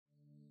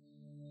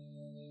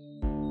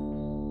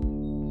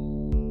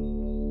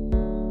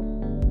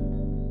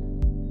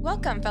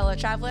Welcome, fellow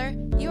traveler.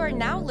 You are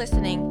now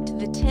listening to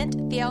the Tent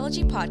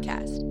Theology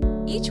Podcast.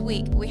 Each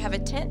week, we have a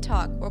tent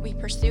talk where we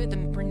pursue the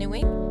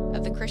renewing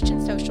of the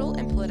Christian social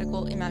and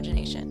political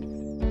imagination.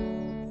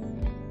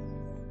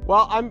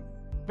 Well, I'm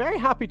very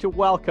happy to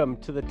welcome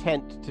to the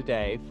tent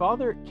today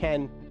Father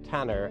Ken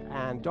Tanner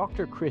and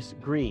Dr. Chris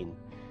Green.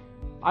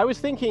 I was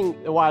thinking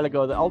a while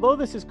ago that although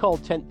this is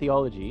called Tent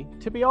Theology,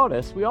 to be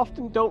honest, we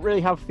often don't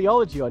really have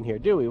theology on here,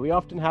 do we? We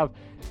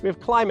have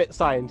climate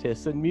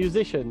scientists and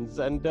musicians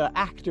and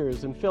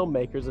actors and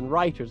filmmakers and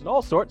writers and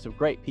all sorts of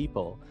great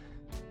people.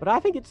 But I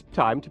think it's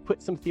time to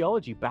put some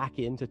theology back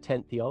into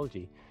Tent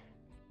Theology,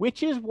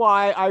 which is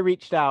why I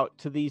reached out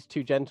to these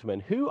two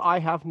gentlemen who I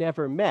have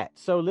never met.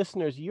 So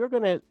listeners, you're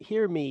going to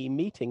hear me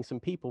meeting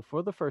some people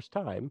for the first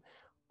time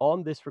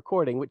on this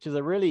recording, which is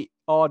a really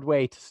odd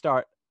way to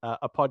start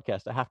a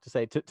podcast, I have to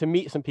say, to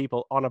meet some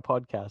people on a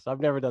podcast. I've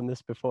never done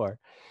this before.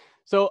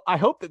 So I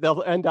hope that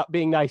they'll end up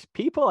being nice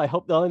people. I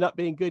hope they'll end up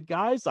being good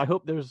guys. I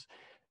hope there's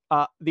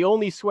the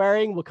only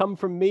swearing will come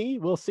from me.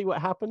 We'll see what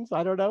happens.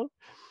 I don't know.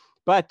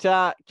 But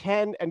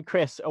Ken and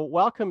Chris,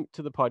 welcome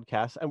to the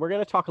podcast. And we're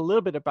going to talk a little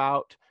bit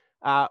about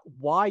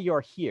why you're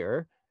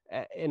here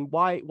and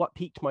what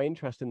piqued my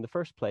interest in the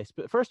first place.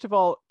 But first of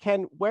all,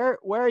 Ken, where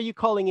are you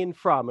calling in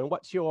from and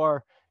what's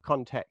your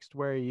context?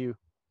 Where are you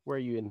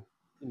in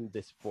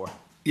this for?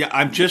 Yeah,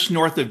 I'm just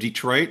north of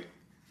Detroit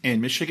in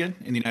Michigan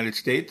in the United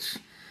States.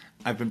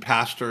 I've been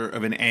pastor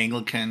of an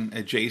Anglican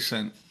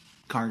adjacent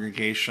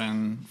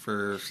congregation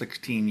for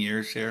 16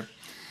 years here.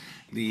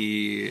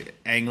 The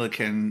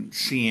Anglican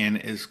scene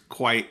is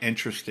quite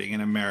interesting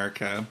in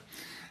America,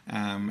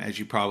 as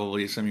you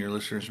probably, some of your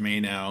listeners may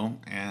know.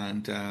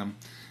 And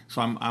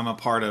so I'm a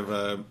part of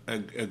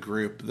a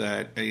group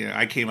that,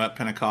 I came up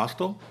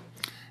Pentecostal,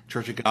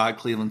 Church of God,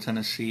 Cleveland,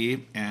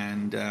 Tennessee,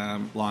 and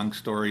long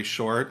story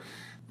short,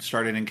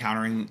 started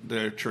encountering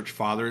the church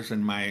fathers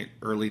in my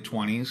early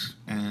 20s,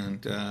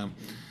 and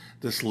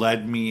this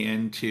led me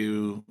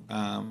into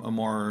a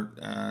more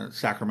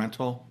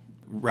sacramental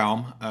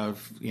realm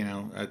of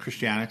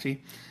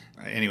Christianity.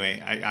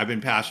 Anyway, I've been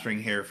pastoring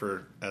here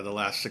for the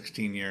last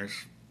 16 years.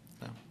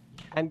 So.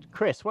 And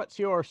Chris, what's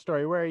your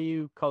story? Where are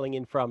you calling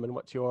in from, and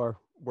what's your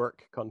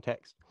work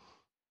context?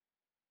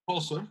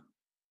 Tulsa,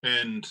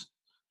 and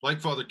like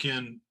Father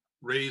Ken,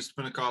 raised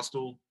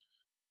Pentecostal,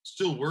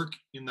 still work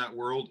in that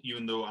world,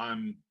 even though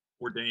I'm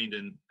ordained,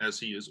 and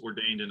as he is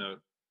ordained in a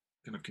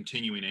kind of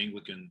continuing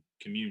Anglican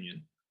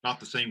communion,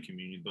 not the same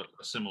communion, but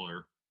a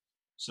similar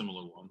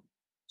one.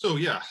 So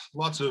yeah,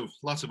 lots of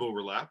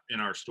overlap in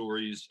our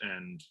stories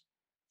and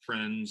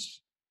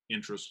friends,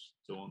 interests,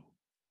 so on.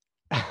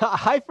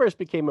 I first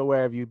became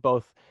aware of you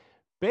both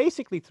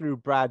basically through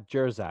Brad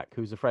Jersak,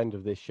 who's a friend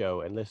of this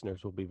show, and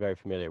listeners will be very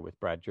familiar with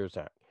Brad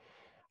Jersak.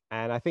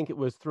 And I think it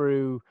was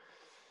through,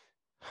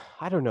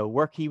 I don't know,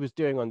 work he was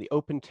doing on the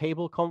Open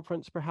Table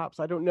Conference, perhaps.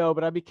 I don't know,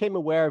 but I became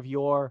aware of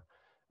your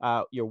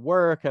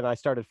work, and I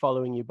started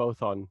following you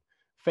both on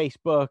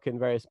Facebook and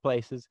various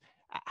places.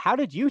 How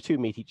did you two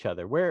meet each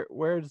other?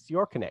 Where does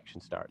your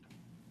connection start?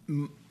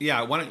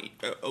 Yeah, why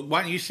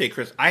don't you say,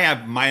 Chris? I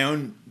have my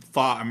own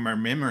thought or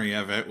memory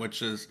of it,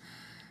 which is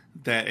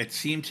that it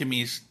seemed to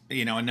me,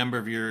 a number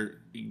of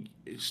your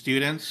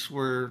students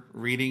were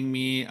reading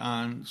me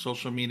on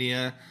social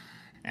media.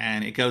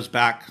 And it goes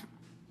back,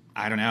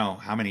 I don't know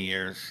how many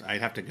years. I'd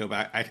have to go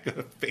back. I'd go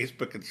to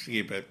Facebook and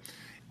see, but.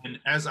 And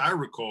as I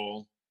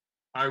recall,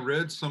 I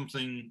read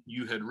something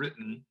you had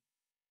written,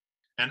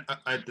 and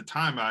at the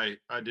time I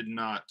did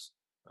not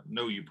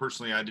know you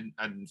personally. I didn't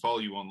follow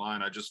you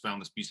online. I just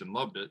found this piece and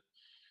loved it.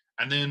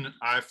 And then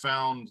I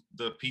found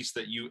the piece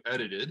that you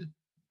edited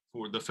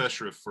for the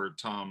Festschrift for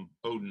Tom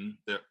Oden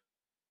that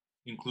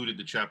included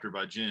the chapter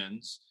by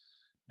Jens.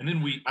 And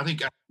then I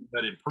think I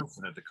met in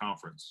person at the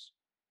conference,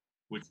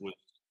 which was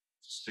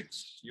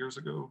 6 years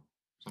ago,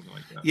 something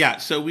like that. Yeah,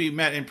 so we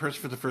met in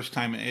person for the first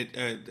time at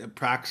a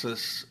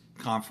Praxis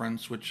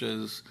conference, which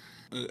is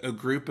a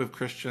group of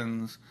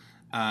Christians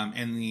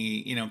in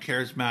the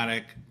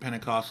charismatic,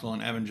 Pentecostal,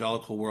 and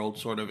evangelical world,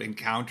 sort of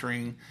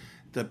encountering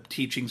the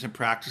teachings and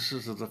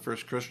practices of the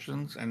first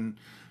Christians and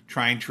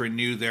trying to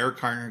renew their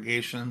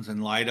congregations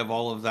in light of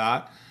all of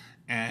that.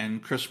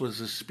 And Chris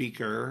was a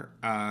speaker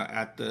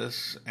at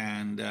this,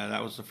 and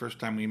that was the first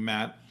time we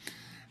met.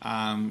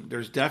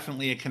 There's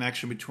definitely a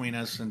connection between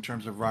us in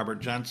terms of Robert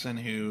Jensen,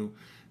 who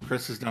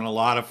Chris has done a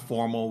lot of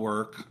formal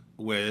work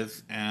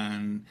with,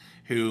 and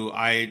who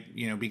I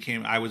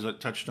was at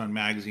Touchstone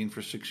magazine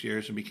for 6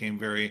 years and became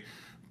very,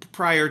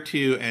 prior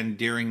to and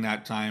during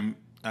that time,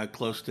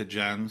 close to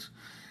Jens.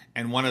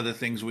 And one of the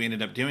things we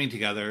ended up doing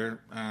together,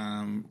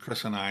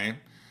 Chris and I,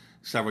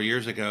 several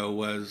years ago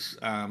was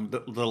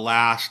the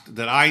last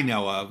that I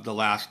know of, the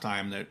last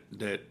time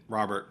that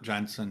Robert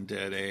Jensen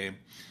did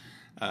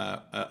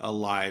a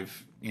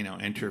live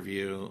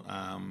interview,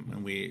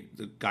 and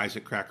the guys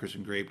at Crackers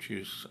and Grape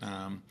Juice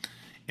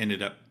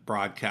ended up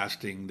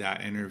broadcasting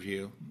that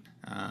interview,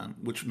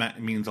 which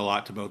means a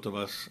lot to both of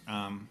us.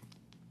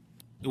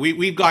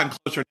 We've gotten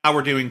closer. Now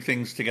we're doing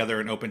things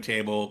together in Open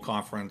Table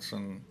Conference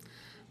and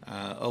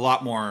a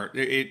lot more.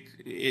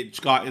 It's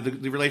got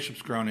the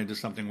relationship's grown into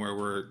something where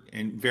we're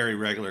in very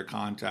regular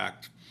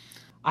contact.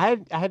 I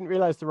hadn't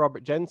realized the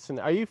Robert Jensen.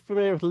 Are you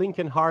familiar with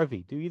Lincoln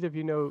Harvey? Do either of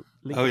you know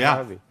Lincoln yeah.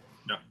 Harvey?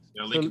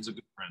 Yeah, Lincoln's a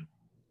good friend.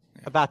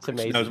 That's Chris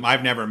amazing. knows him.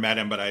 I've never met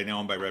him, but I know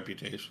him by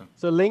reputation.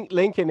 So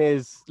Lincoln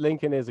is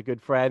a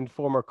good friend,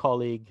 former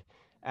colleague,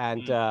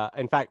 and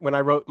in fact, when I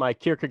wrote my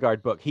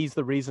Kierkegaard book, he's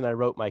the reason I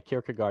wrote my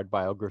Kierkegaard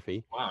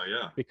biography. Wow,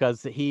 yeah.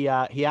 Because he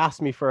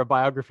asked me for a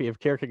biography of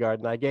Kierkegaard,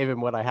 and I gave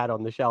him what I had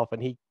on the shelf,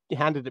 and he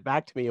handed it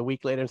back to me a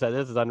week later and said,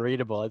 "This is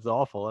unreadable. It's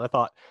awful." And I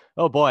thought,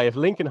 oh boy, if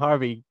Lincoln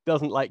Harvey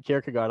doesn't like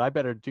Kierkegaard, I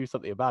better do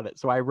something about it.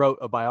 So I wrote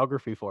a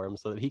biography for him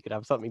so that he could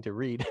have something to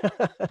read.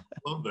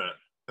 Love that.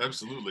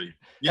 Absolutely.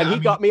 Yeah, And he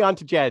got me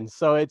onto Jens,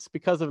 so it's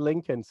because of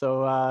Lincoln.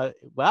 So,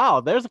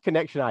 wow, there's a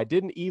connection I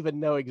didn't even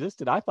know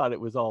existed. I thought it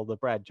was all the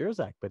Brad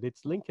Jersak, but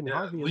it's Lincoln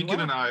Harvey. Lincoln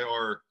and I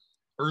are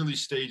early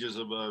stages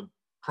of a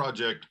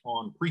project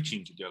on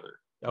preaching together.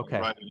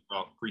 Okay. Writing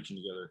about preaching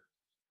together.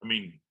 I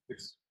mean,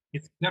 it's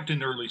kept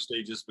in early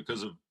stages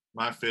because of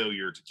my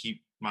failure to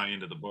keep my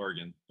end of the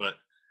bargain. But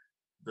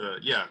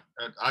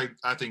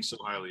I think so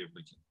highly of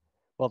Lincoln.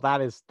 Well,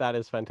 that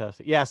is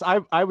fantastic. Yes,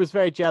 I was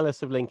very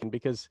jealous of Lincoln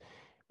because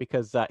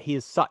he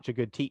is such a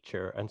good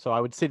teacher, and so I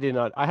had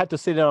to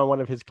sit in on one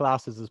of his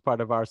classes as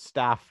part of our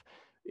staff,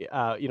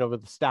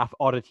 with the staff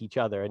audit each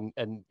other,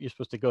 and you're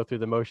supposed to go through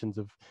the motions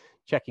of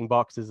checking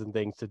boxes and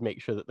things to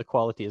make sure that the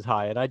quality is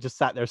high. And I just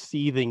sat there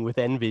seething with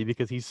envy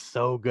because he's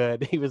so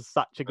good. He was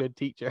such a good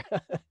teacher.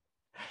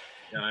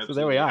 Yeah, so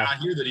there we are. And I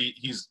hear that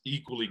he's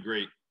equally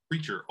great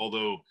preacher,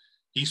 although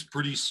he's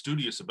pretty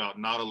studious about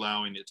not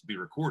allowing it to be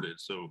recorded.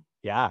 So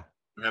yeah,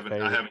 I haven't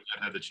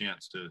yet had the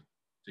chance to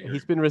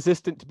he's been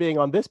resistant to being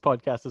on this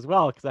podcast as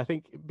well, because I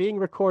think being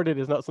recorded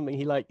is not something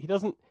he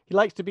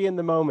likes to be in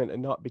the moment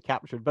and not be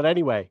captured. But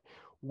anyway,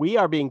 we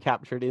are being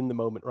captured in the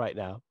moment right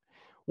now.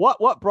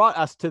 What brought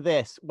us to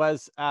this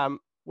was a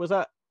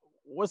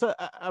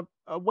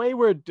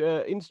wayward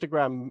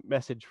Instagram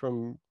message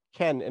from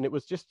Ken, and it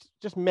was just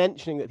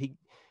mentioning that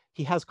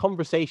he has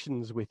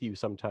conversations with you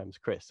sometimes,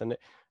 Chris, and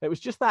it was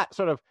just that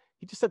sort of,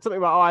 he just said something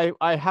about,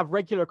 I have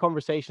regular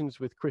conversations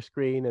with Chris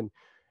Green,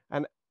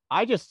 and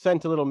I just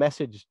sent a little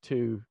message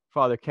to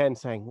Father Ken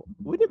saying,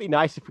 wouldn't it be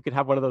nice if we could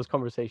have one of those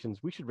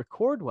conversations? We should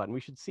record one. We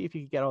should see if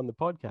you could get on the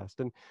podcast.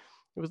 And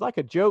it was like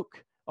a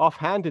joke,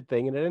 offhanded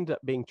thing, and it ended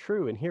up being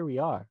true. And here we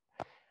are.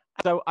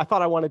 So I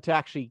thought I wanted to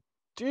actually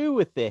do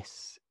with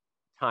this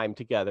time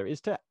together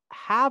is to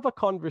have a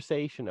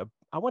conversation.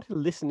 I want to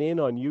listen in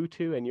on you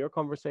two and your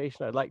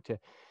conversation. I'd like to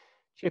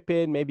chip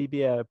in, maybe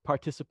be a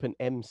participant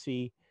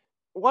MC.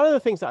 One of the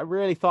things that I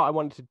really thought I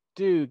wanted to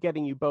do,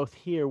 getting you both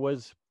here,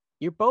 was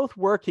you're both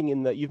working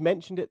in you've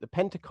mentioned it, the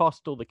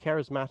Pentecostal, the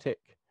charismatic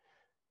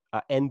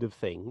end of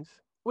things,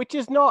 which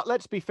is not,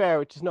 let's be fair,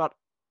 which is not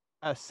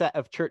a set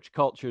of church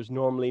cultures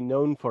normally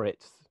known for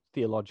its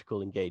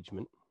theological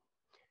engagement.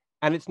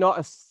 And it's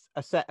not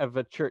a set of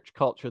a church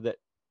culture that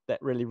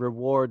really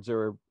rewards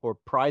or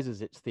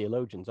prizes its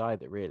theologians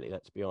either, really,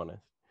 let's be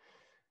honest.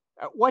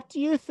 What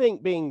do you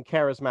think being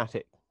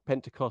charismatic,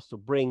 Pentecostal,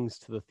 brings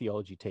to the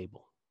theology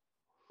table?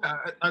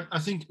 I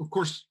think, of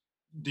course,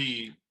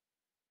 the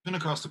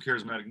Pentecostal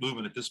charismatic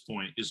movement at this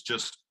point is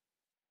just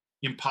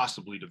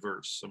impossibly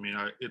diverse. I mean,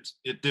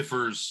 it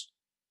differs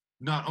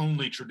not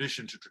only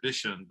tradition to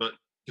tradition, but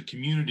to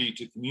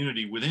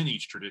community within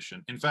each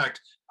tradition. In fact,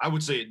 I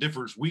would say it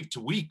differs week to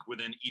week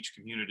within each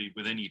community,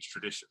 within each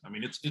tradition. I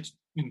mean, it's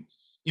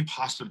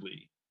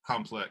impossibly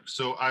complex.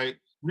 So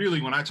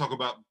when I talk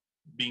about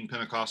being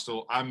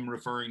Pentecostal, I'm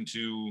referring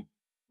to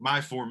my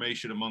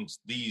formation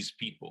amongst these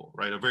people,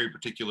 right? A very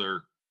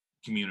particular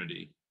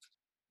community.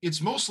 It's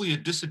mostly a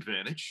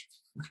disadvantage.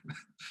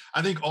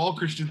 I think all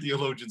Christian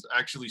theologians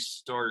actually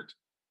start,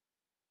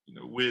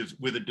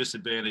 with a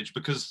disadvantage,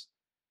 because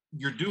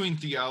you're doing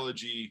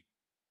theology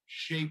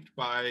shaped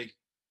by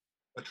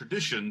a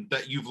tradition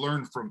that you've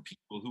learned from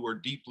people who are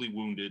deeply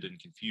wounded and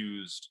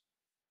confused.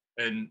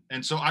 And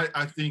so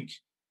I think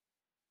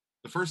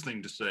the first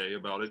thing to say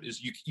about it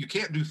is you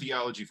can't do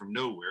theology from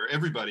nowhere.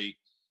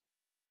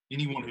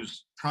 Anyone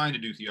who's trying to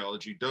do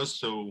theology does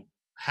so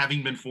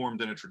having been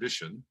formed in a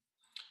tradition.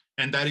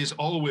 And that is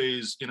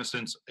always, in a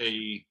sense,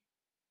 a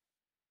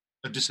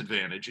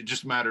disadvantage. It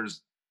just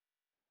matters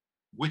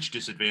which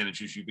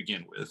disadvantages you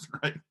begin with,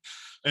 right?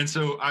 And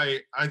so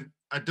I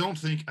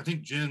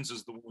think Jens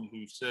is the one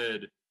who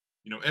said,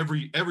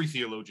 every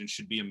theologian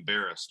should be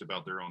embarrassed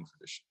about their own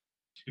tradition.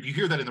 If you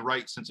hear that in the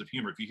right sense of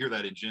humor, if you hear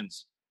that in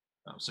Jens'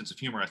 sense of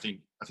humor, I think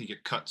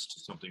it cuts to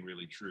something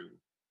really true.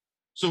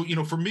 So,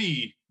 for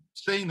me,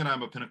 saying that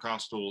I'm a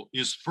Pentecostal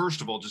is, first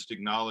of all, just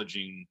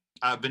acknowledging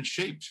I've been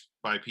shaped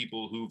by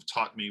people who've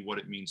taught me what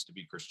it means to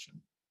be Christian.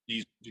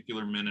 These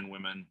particular men and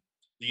women,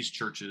 these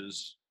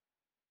churches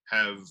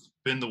have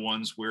been the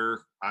ones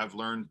where I've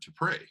learned to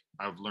pray.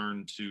 I've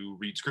learned to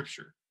read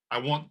scripture. I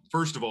want,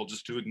 first of all,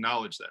 just to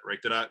acknowledge that, right?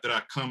 That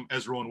I come,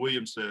 as Rowan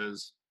Williams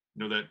says,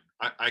 that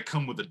I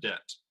come with a debt.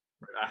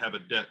 Right? I have a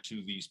debt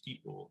to these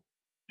people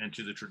and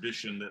to the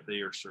tradition that they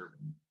are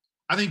serving.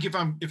 I think if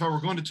I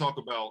were going to talk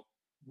about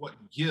what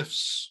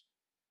gifts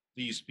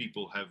these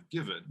people have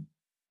given.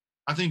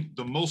 I think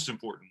the most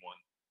important one,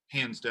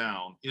 hands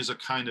down, is a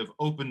kind of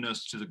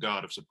openness to the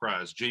God of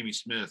surprise. Jamie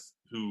Smith,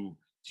 who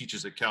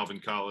teaches at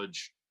Calvin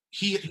College,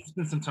 he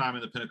spent some time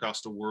in the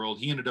Pentecostal world.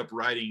 He ended up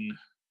writing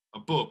a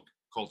book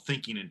called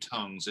Thinking in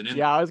Tongues. And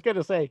yeah, I was going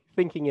to say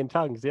Thinking in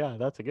Tongues. Yeah,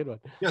 that's a good one.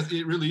 Yes,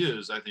 it really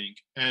is, I think.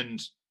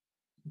 And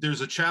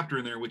there's a chapter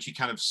in there which he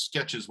kind of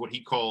sketches what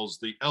he calls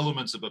the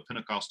elements of a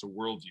Pentecostal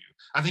worldview.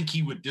 I think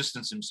he would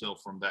distance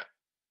himself from that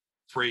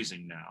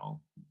phrasing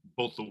now,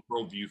 both the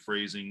worldview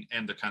phrasing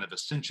and the kind of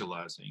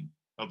essentializing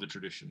of the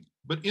tradition.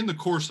 But in the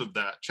course of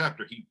that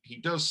chapter, he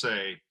does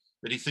say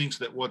that he thinks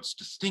that what's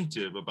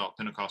distinctive about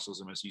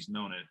Pentecostalism as he's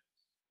known it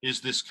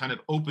is this kind of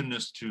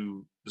openness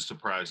to the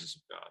surprises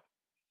of God.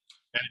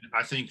 And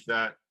I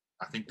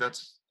think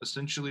that's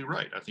essentially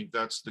right. I think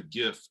that's the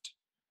gift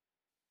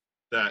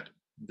that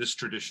this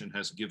tradition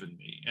has given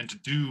me, and to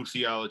do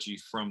theology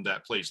from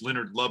that place.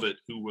 Leonard Lovett,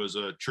 who was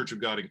a Church of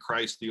God in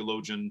Christ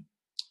theologian,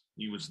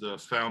 he was the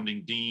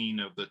founding dean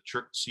of the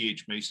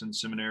C.H. Mason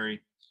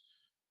Seminary,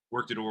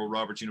 worked at Oral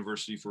Roberts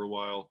University for a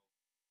while,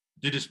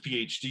 did his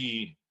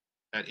PhD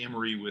at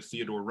Emory with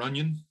Theodore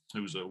Runyon,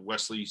 who's a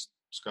Wesley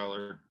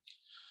scholar.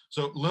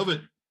 So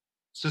Lovett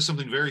says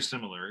something very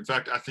similar. In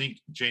fact, I think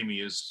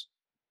Jamie is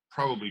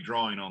probably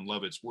drawing on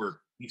Lovett's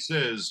work.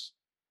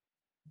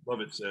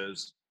 Lovett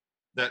says,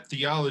 that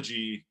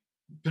theology,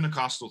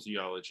 Pentecostal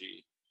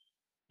theology,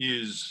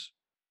 is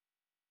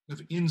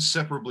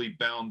inseparably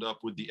bound up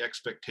with the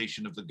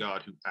expectation of the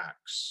God who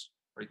acts,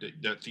 right?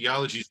 That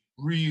theology is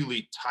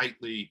really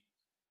tightly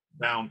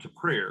bound to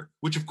prayer,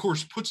 which of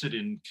course puts it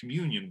in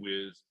communion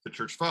with the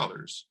church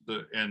fathers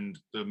and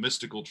the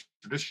mystical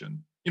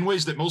tradition in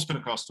ways that most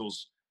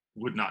Pentecostals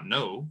would not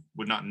know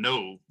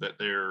that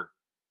they're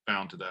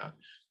bound to that.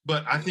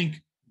 But I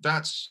think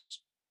that's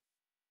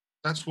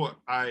what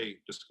I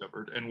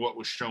discovered, and what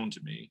was shown to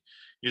me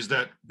is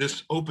that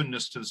this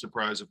openness to the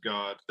surprise of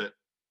God that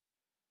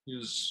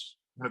is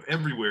kind of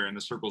everywhere in the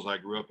circles I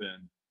grew up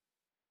in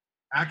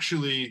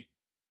actually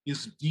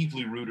is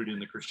deeply rooted in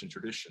the Christian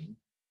tradition,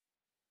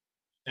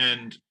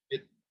 and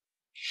it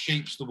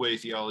shapes the way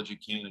theology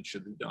can and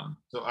should be done.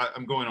 So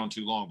I'm going on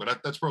too long, but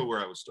that's probably where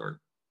I would start.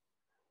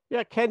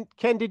 Yeah, Ken,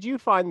 did you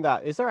find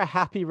that? Is there a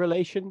happy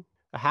relation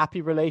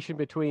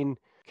between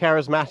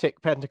charismatic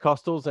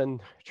Pentecostals and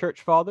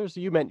church fathers?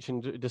 You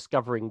mentioned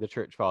discovering the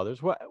church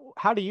fathers.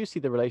 How do you see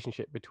the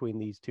relationship between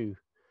these two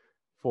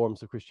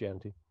forms of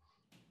Christianity?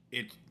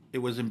 It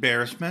was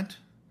embarrassment,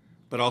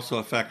 but also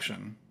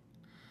affection.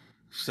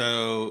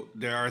 So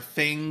there are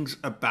things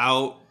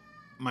about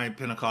my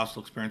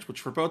Pentecostal experience,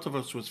 which for both of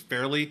us was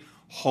fairly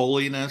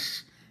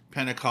holiness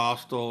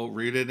Pentecostal,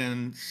 rooted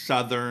in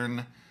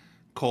Southern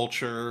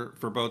culture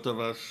for both of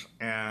us,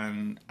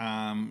 and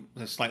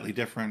slightly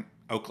different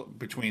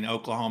between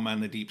Oklahoma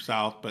and the Deep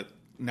South, but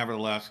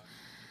nevertheless,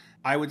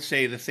 I would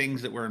say the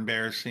things that were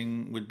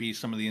embarrassing would be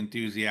some of the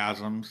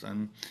enthusiasms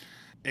and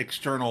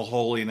external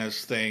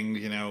holiness things,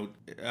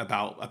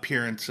 about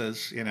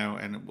appearances,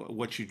 and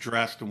what you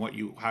dressed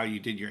and how you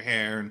did your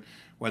hair and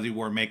whether you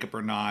wore makeup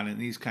or not, and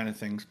these kind of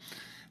things,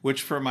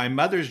 which for my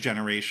mother's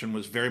generation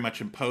was very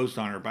much imposed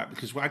on her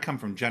because I come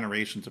from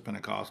generations of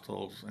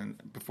Pentecostals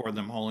and before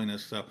them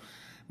holiness. So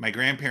my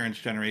grandparents'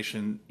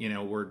 generation,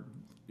 were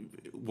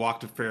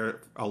walked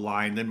a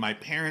line. Then my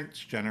parents'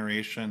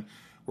 generation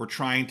were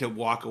trying to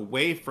walk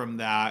away from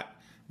that,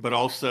 but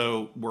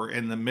also were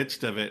in the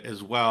midst of it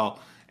as well.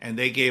 And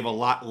they gave a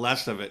lot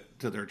less of it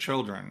to their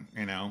children,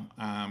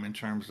 in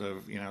terms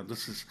of,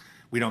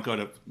 we don't go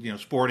to,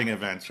 sporting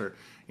events, or,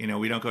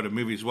 we don't go to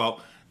movies.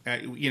 Well,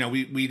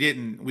 we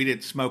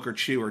didn't smoke or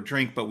chew or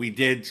drink, but we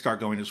did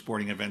start going to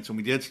sporting events, and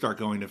we did start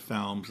going to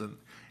films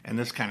and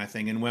this kind of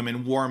thing. And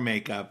women wore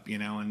makeup,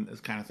 and this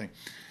kind of thing.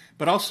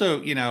 But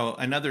also,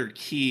 another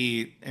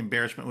key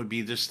embarrassment would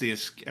be just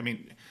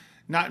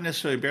not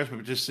necessarily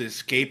embarrassment, but just the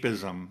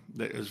escapism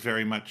that is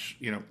very much,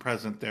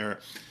 present there,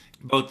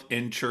 both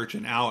in church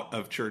and out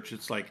of church.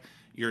 It's like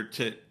you're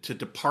to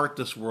depart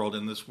this world,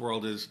 and this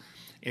world is,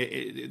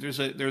 there's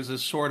a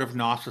sort of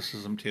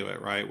Gnosticism to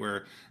it, right?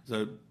 Where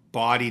the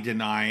body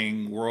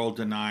denying, world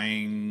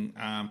denying,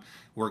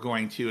 we're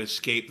going to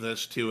escape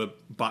this to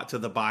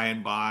the by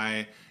and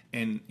by,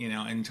 and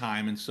in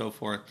time and so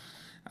forth.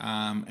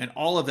 And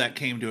all of that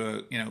came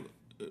to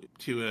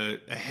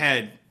a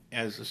head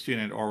as a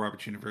student at Oral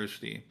Roberts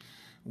University,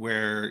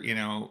 where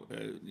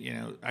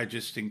I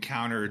just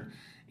encountered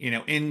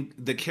in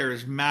the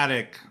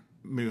charismatic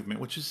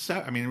movement, which is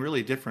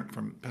really different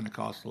from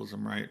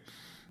Pentecostalism, right?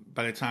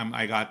 By the time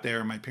I got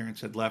there, my parents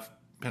had left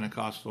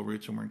Pentecostal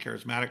roots and were in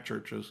charismatic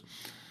churches,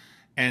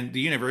 and the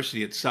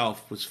university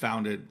itself was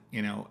founded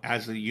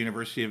as the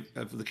University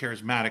of the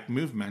Charismatic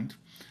Movement.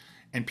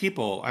 And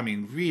people,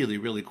 really,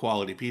 really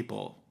quality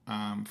people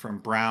from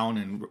Brown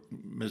and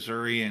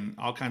Missouri and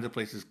all kinds of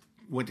places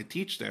went to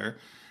teach there,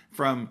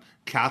 from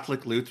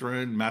Catholic,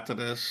 Lutheran,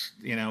 Methodist,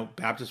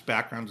 Baptist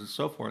backgrounds and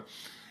so forth,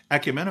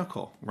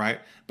 ecumenical,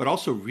 right? But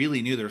also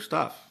really knew their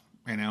stuff,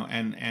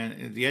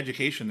 and the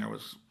education there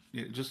was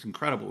just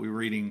incredible. We were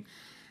reading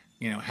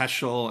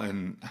Heschel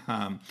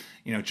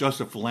and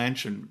Joseph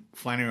Lynch and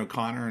Flannery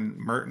O'Connor and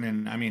Merton,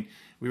 and I mean,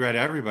 we read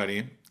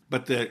everybody.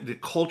 But the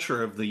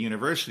culture of the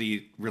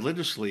university,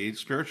 religiously,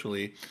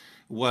 spiritually,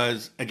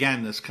 was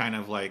again this kind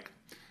of like,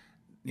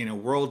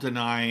 world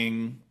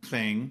denying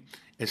thing,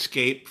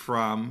 escape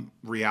from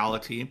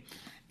reality,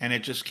 and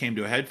it just came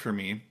to a head for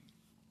me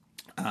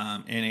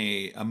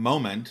in a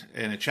moment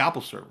in a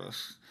chapel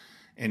service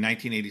in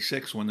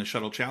 1986 when the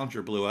Shuttle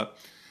Challenger blew up.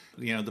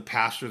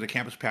 The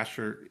campus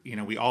pastor,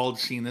 we all had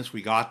seen this.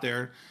 We got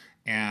there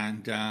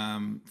and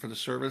for the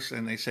service,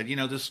 and they said,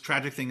 this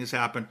tragic thing has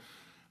happened,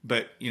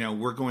 but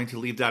we're going to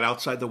leave that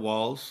outside the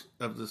walls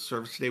of the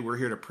service today. We're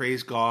here to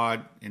praise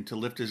God and to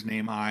lift His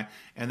name high.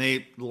 And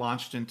they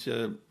launched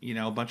into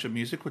a bunch of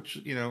music,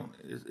 which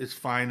is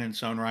fine in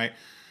its own right,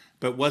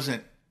 but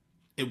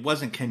it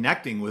wasn't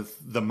connecting with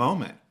the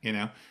moment.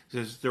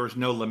 There was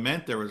no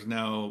lament, there was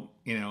no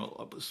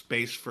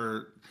space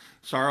for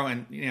sorrow,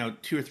 and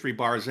 2 or 3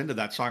 bars into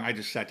that song, I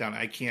just sat down.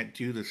 I can't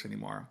do this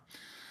anymore.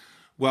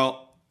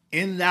 Well,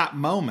 in that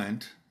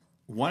moment,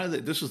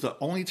 this was the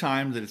only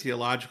time that a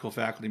theological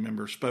faculty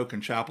member spoke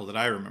in chapel that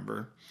I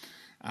remember.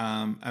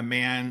 A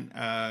man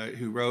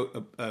who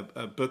wrote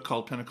a book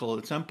called Pinnacle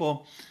of the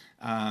Temple,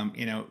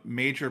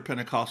 major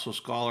Pentecostal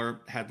scholar,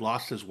 had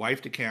lost his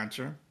wife to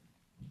cancer,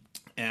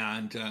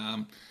 and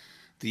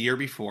the year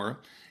before,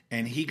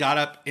 and he got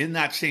up in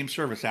that same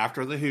service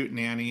after the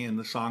hootenanny and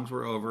the songs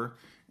were over,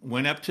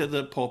 went up to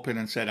the pulpit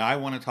and said, "I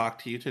want to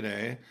talk to you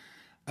today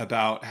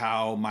about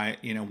how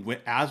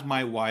as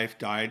my wife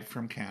died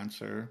from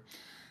cancer,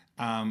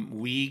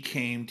 we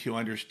came to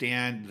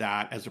understand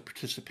that as a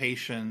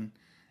participation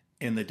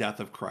in the death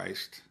of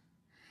Christ,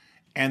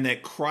 and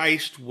that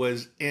Christ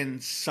was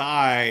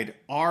inside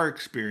our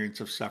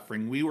experience of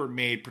suffering. We were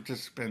made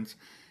participants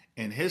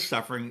in His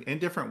suffering in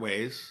different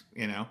ways,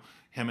 him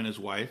and his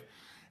wife,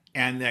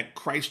 and that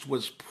Christ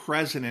was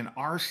present in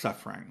our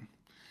suffering."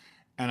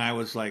 And I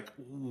was like,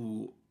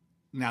 ooh,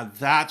 now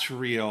that's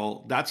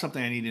real. That's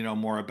something I need to know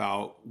more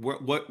about.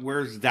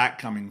 Where's that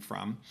coming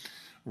from,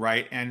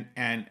 right?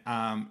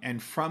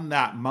 And from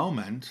that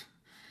moment,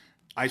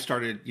 I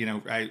started.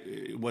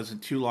 It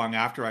wasn't too long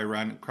after I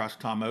ran across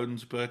Tom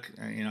Oden's book,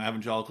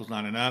 Evangelical's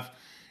Not Enough,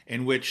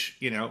 in which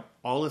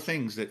all the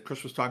things that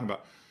Chris was talking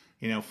about,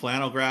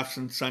 flannel graphs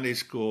in Sunday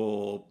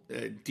school,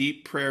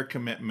 deep prayer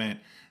commitment,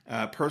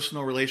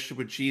 personal relationship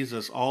with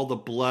Jesus, all the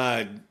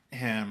blood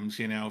hymns,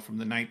 from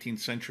the 19th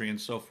century and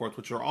so forth,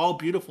 which are all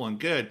beautiful and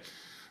good.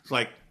 It's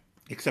like,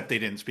 except they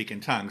didn't speak in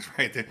tongues,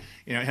 right?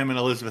 Him and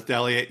Elizabeth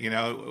Elliot,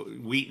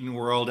 Wheaton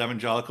World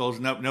Evangelicals,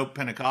 no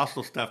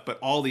Pentecostal stuff, but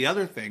all the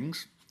other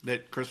things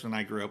that Chris and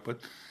I grew up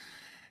with,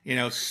 and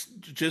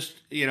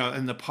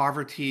the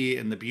poverty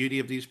and the beauty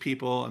of these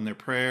people and their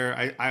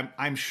prayer.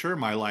 I'm sure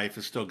my life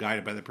is still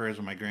guided by the prayers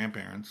of my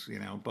grandparents,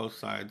 both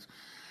sides,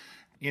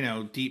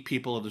 deep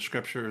people of the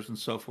scriptures and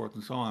so forth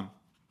and so on,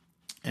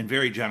 and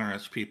very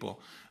generous people,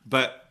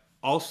 but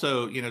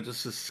also,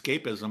 just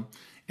escapism.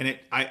 And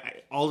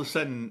I all of a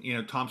sudden,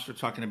 Tom started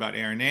talking about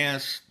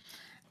Irenaeus.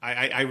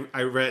 I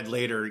read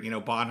later,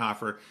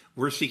 Bonhoeffer,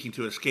 we're seeking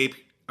to escape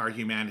our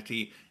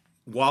humanity.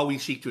 While we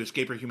seek to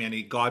escape our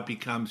humanity, God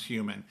becomes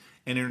human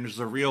and enters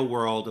the real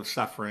world of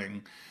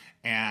suffering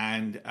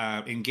and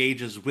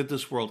engages with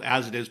this world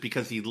as it is,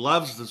 because He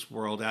loves this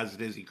world as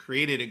it is. He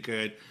created it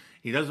good.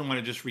 He doesn't want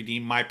to just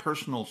redeem my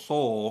personal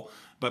soul,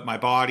 but my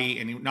body,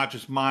 and not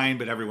just mine,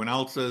 but everyone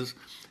else's,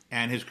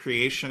 and His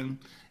creation.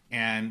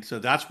 And so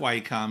that's why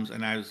He comes.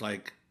 And I was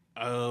like,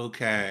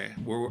 okay,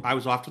 I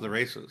was off to the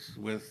races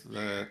with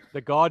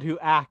the God who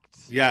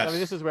acts. Yes. I mean,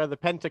 this is where the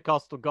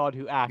Pentecostal God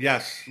who acts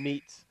yes.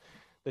 meets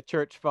the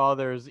Church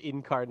Fathers'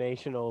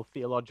 incarnational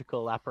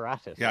theological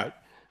apparatus. Yeah. Right?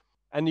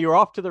 And you're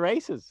off to the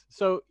races.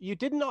 So you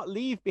did not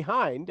leave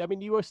behind. I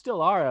mean, you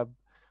still are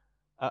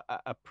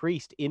a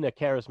priest in a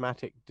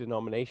charismatic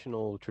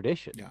denominational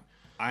tradition. Yeah.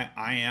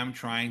 I am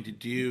trying to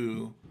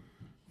do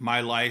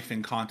my life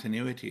in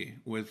continuity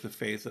with the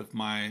faith of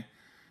my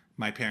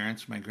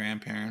parents, my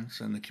grandparents,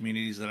 and the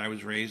communities that I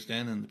was raised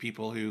in, and the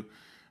people who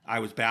I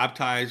was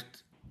baptized,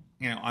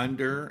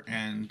 under,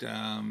 and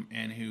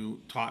who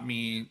taught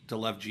me to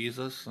love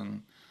Jesus,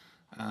 and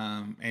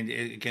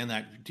again,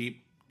 that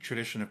deep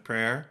tradition of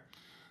prayer,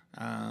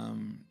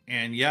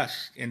 and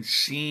yes, and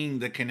seeing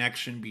the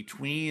connection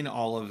between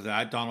all of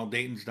that. Donald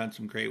Dayton's done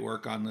some great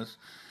work on this,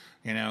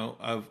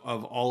 of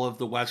all of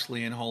the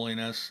Wesleyan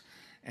holiness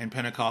and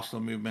Pentecostal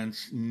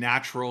movements,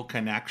 natural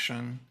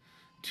connection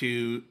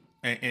to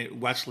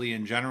Wesley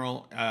in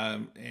general,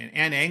 and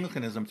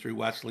Anglicanism through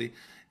Wesley,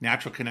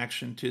 natural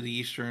connection to the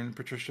Eastern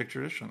patristic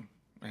tradition.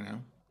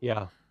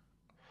 Yeah.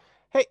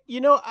 Hey,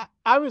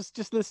 I was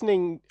just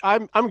listening.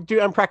 I'm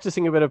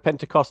practicing a bit of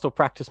Pentecostal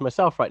practice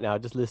myself right now,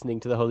 just listening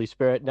to the Holy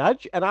Spirit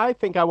nudge. And I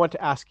think I want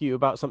to ask you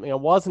about something. I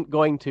wasn't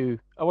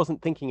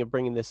thinking of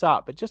bringing this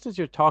up, but just as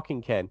you're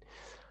talking, Ken,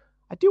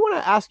 I do want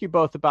to ask you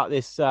both about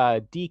this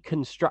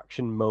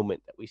deconstruction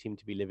moment that we seem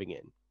to be living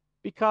in,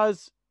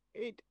 because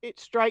it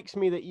strikes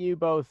me that you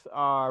both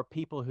are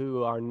people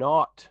who are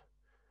not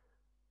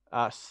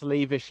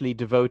slavishly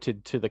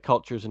devoted to the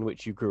cultures in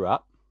which you grew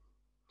up.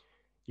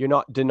 You're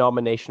not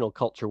denominational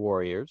culture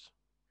warriors.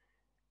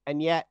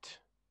 And yet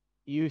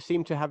you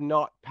seem to have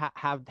not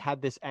have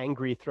had this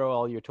angry throw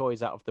all your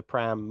toys out of the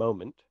pram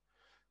moment.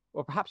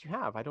 Or perhaps you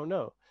have, I don't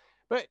know.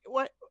 But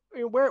what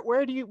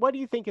do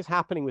you think is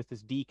happening with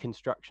this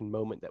deconstruction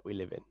moment that we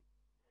live in?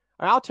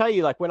 And I'll tell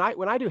you, like when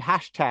I do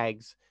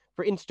hashtags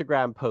for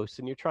Instagram posts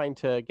and you're trying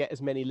to get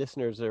as many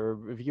listeners or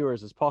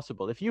viewers as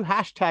possible, if you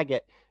hashtag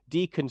it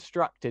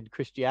deconstructed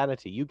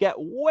Christianity, you get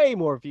way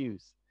more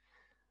views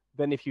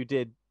than if you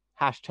did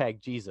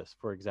hashtag Jesus,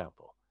 for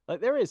example.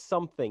 Like there is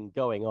something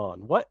going on.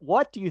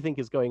 What do you think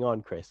is going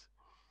on, Chris?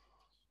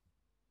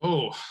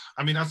 Oh,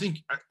 I mean, I think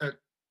at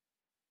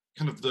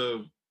kind of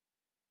the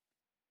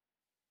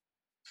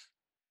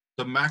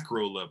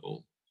macro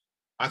level,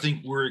 I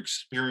think we're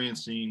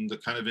experiencing the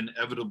kind of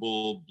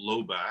inevitable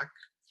blowback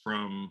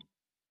from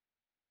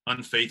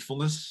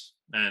unfaithfulness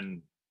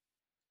and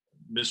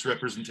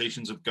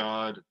misrepresentations of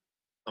God,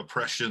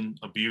 oppression,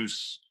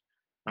 abuse.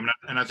 I mean,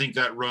 and I think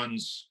that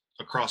runs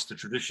across the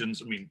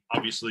traditions. I mean,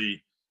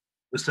 obviously,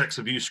 the sex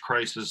abuse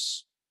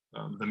crisis,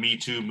 the Me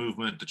Too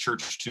movement, the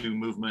Church Too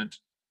movement,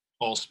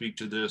 all speak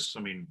to this. I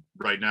mean,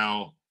 right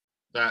now,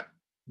 that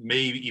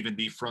may even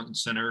be front and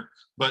center,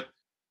 but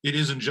it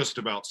isn't just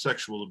about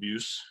sexual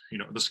abuse. You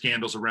know, the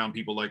scandals around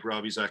people like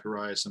Ravi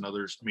Zacharias and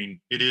others. I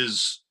mean, it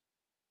is,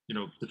 you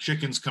know, the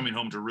chickens coming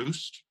home to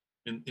roost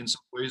in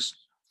some ways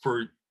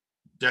for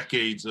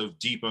decades of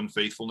deep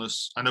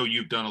unfaithfulness. I know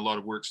you've done a lot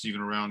of work,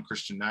 Stephen, around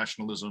Christian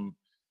nationalism.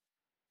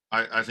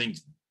 I think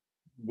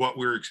what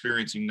we're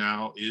experiencing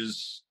now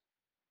is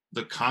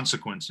the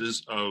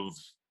consequences of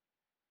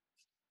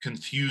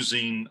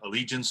confusing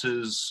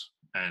allegiances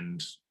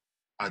and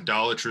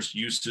idolatrous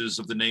uses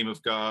of the name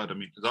of God. I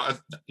mean,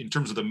 in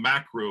terms of the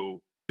macro,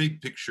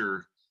 big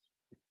picture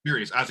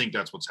experience, I think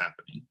that's what's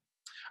happening.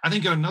 I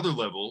think at another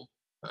level,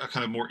 a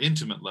kind of more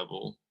intimate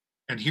level,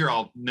 and here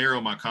I'll narrow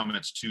my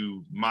comments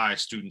to my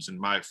students and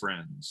my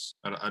friends.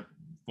 I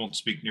won't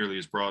speak nearly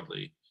as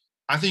broadly.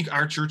 I think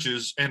our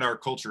churches and our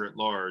culture at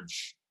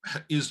large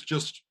is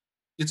just,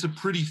 it's a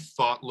pretty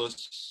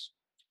thoughtless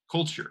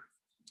culture.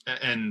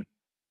 And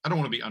I don't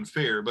want to be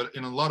unfair, but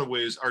in a lot of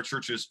ways, our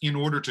churches, in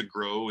order to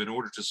grow, in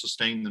order to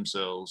sustain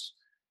themselves,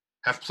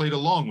 have played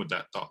along with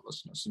that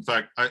thoughtlessness. In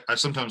fact, I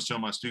sometimes tell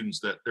my students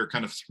that there are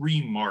kind of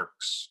three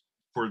marks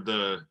for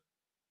the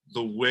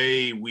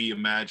way we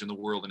imagine the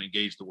world and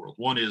engage the world.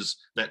 One is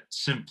that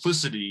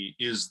simplicity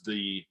is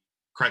the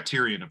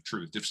criterion of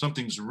truth. If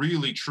something's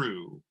really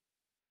true,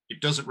 it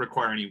doesn't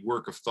require any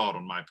work of thought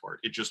on my part.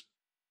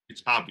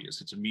 It's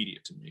obvious, it's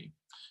immediate to me.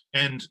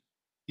 And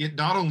it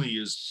not only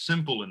is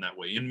simple in that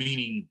way, in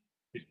meaning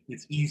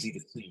it's easy to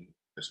see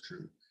as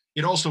true,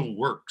 it also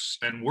works.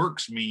 And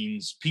works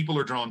means people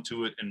are drawn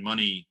to it and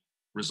money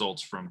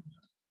results from it,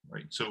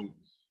 right? So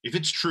if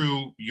it's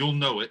true, you'll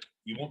know it.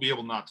 You won't be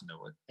able not to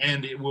know it.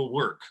 And it will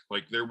work.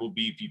 Like there will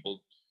be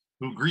people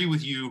who agree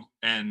with you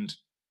and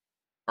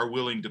are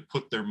willing to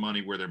put their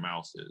money where their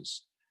mouth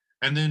is.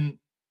 And then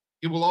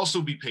it will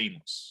also be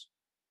painless.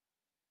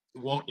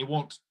 It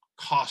won't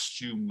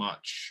cost you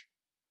much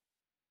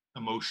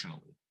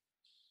emotionally.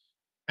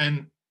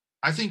 And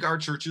I think our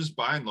churches,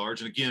 by and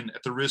large, and again,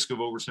 at the risk of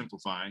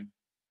oversimplifying,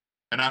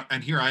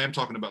 and here I am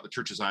talking about the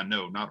churches I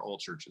know, not all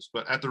churches,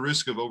 but at the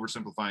risk of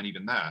oversimplifying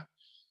even that,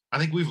 I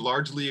think we've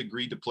largely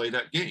agreed to play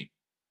that game,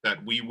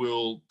 that we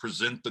will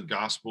present the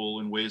gospel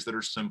in ways that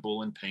are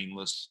simple and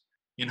painless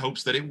in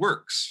hopes that it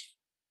works.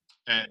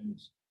 And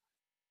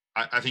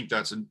I think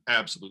that's an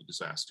absolute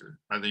disaster.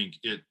 I think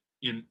it,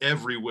 in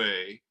every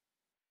way,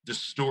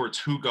 distorts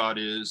who God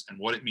is and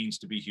what it means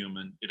to be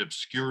human. It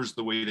obscures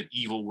the way that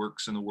evil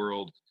works in the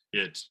world.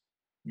 It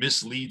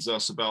misleads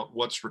us about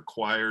what's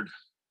required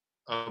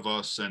of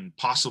us and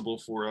possible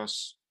for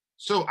us.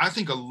 So I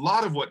think a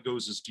lot of what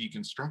goes as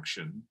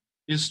deconstruction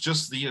is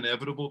just the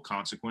inevitable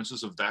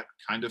consequences of that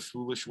kind of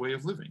foolish way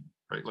of living,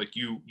 right? Like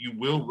you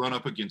will run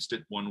up against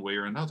it one way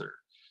or another.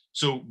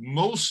 So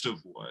most of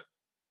what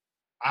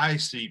I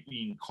see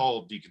being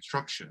called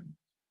deconstruction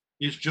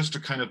is just a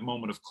kind of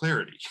moment of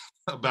clarity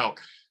about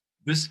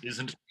this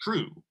isn't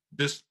true.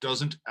 This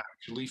doesn't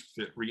actually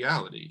fit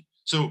reality.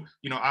 So,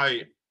 you know,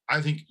 I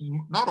think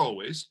not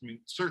always, I mean,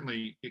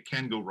 certainly it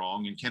can go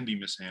wrong and can be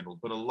mishandled,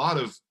 but a lot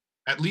of,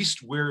 at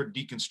least where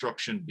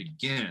deconstruction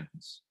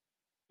begins,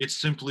 it's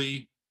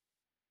simply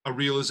a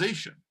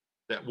realization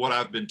that what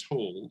I've been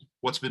told,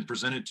 what's been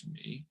presented to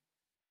me,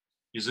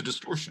 is a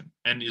distortion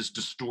and is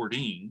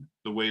distorting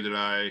the way that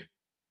I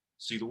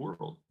see the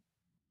world.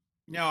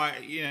 No,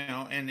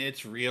 and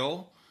it's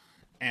real,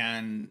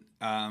 and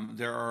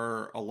there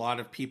are a lot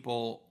of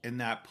people in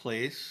that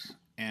place,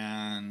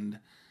 and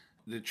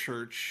the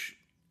church,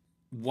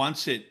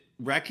 once it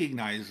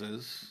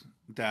recognizes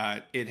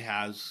that it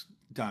has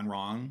done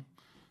wrong,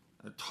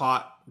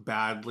 taught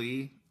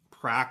badly,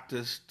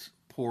 practiced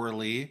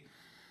poorly,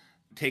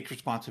 takes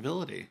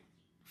responsibility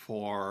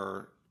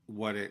for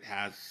what it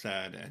has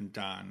said and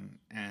done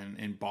and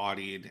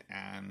embodied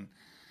and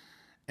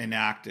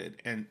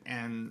enacted.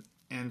 And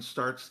and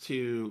starts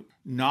to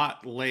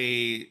not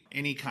lay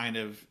any kind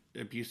of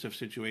abusive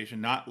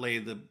situation, not lay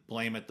the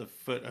blame at the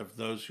foot of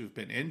those who've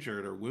been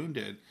injured or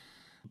wounded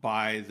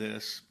by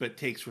this, but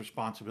takes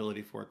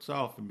responsibility for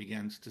itself and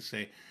begins to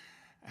say,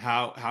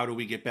 how do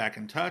we get back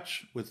in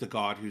touch with the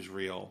God who's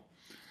real,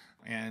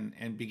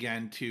 and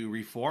begin to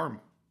reform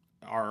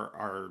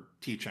our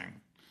teaching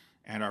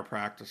and our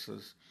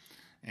practices,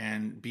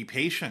 and be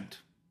patient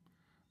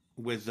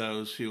with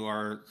those who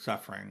are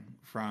suffering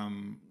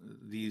from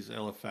these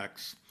ill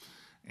effects,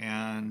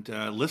 and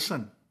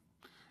listen,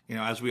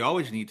 as we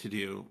always need to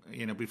do,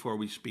 before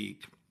we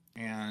speak,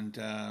 and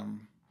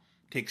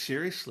take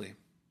seriously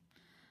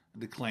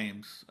the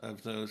claims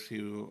of those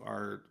who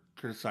are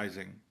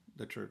criticizing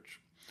the church.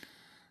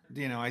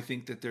 I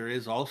think that there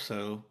is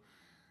also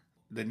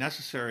the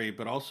necessary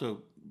but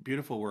also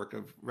beautiful work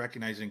of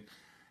recognizing,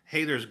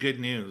 hey, there's good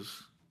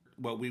news.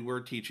 What we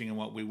were teaching and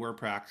what we were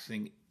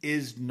practicing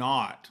is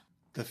not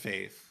the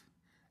faith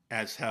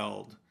as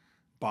held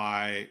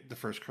by the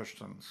first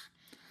Christians.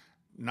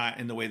 Not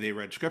in the way they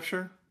read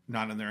Scripture,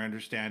 not in their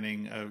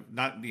understanding of,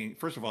 not the,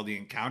 first of all, the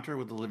encounter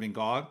with the living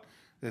God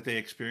that they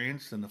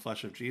experienced in the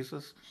flesh of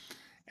Jesus,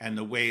 and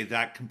the way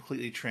that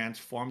completely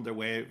transformed their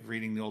way of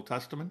reading the Old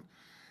Testament,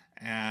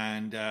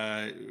 and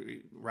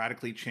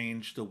radically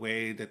changed the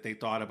way that they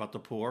thought about the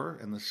poor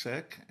and the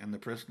sick and the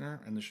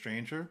prisoner and the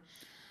stranger,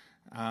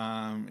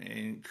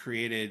 and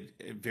created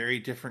a very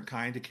different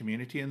kind of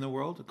community in the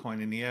world, a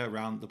koinonia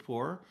around the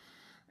poor,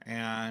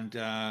 and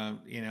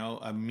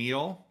a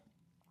meal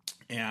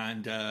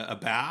and a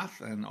bath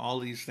and all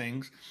these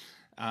things,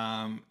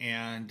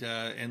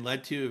 and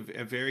led to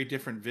a very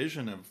different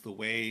vision of the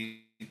way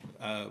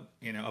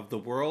of the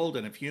world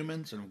and of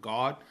humans and of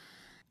God.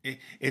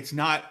 It's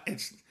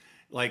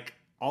like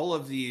all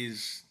of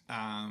these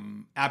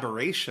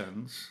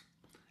aberrations.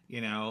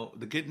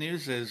 The good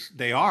news is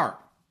they are,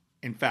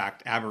 in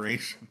fact,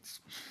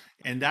 aberrations,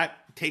 and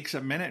that takes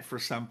a minute for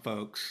some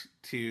folks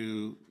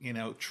to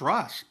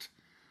trust,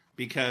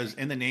 because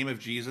in the name of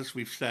Jesus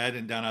we've said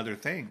and done other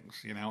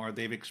things, or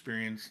they've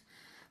experienced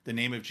the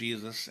name of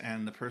Jesus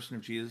and the person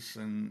of Jesus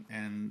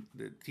and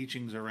the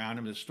teachings around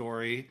him, the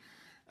story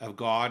of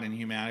God and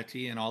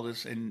humanity and all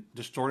this in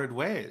distorted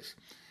ways.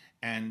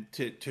 And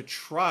to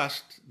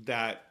trust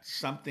that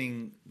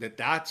something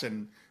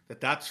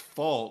that's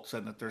false,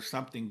 and that there's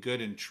something good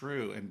and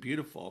true and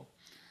beautiful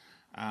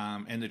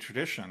in the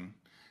tradition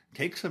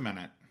takes a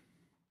minute.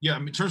 Yeah,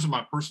 in terms of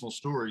my personal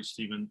story,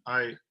 Stephen,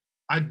 I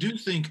do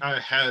think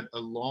I had a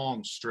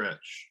long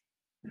stretch.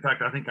 In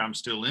fact, I think I'm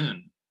still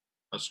in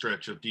a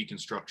stretch of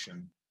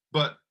deconstruction,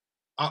 but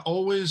I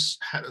always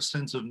had a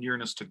sense of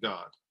nearness to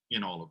God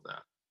in all of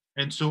that.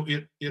 And so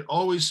it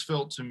always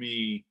felt to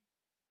me,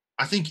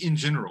 I think in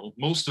general,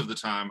 most of the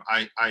time,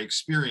 I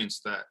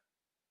experienced that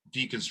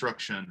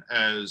deconstruction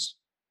as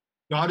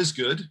God is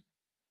good,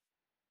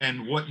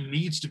 and what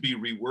needs to be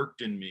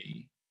reworked in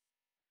me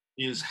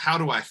is, how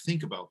do I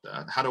think about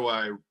that? How do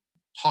I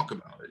talk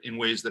about it in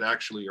ways that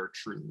actually are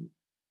true?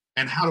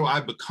 And how do I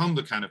become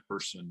the kind of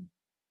person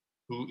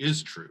who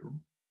is true?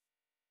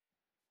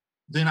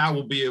 Then I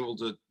will be able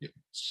to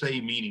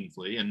say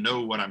meaningfully and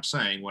know what I'm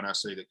saying when I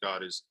say that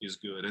God is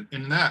good. And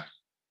in that,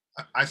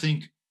 I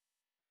think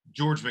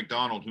George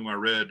MacDonald, whom I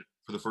read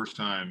for the first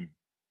time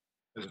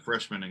as a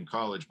freshman in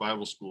college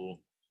Bible school,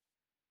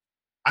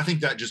 I think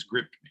that just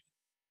gripped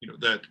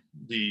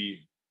me.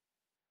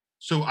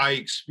 So I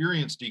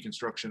experienced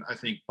deconstruction. I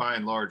think by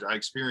and large, I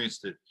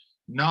experienced it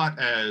not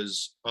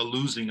as a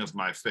losing of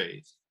my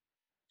faith,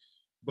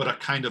 but a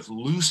kind of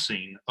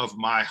loosing of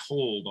my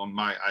hold on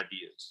my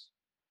ideas.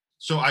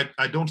 So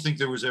I don't think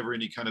there was ever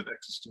any kind of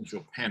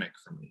existential panic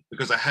for me,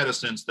 because I had a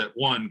sense that,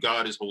 one,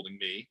 God is holding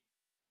me,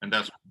 and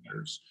that's what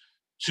matters.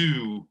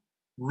 Two,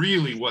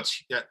 really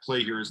what's at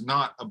play here is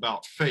not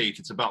about faith,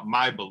 it's about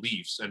my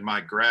beliefs and my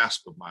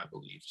grasp of my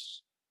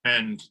beliefs.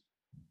 And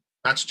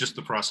that's just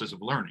the process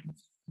of learning.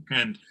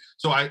 And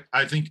so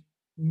I think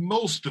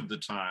most of the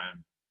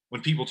time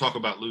when people talk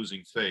about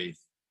losing faith,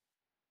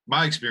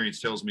 my experience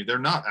tells me they're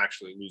not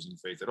actually losing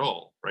faith at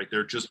all, right?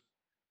 They're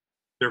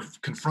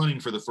confronting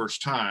for the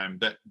first time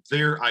that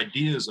their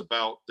ideas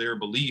about their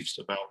beliefs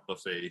about the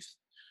faith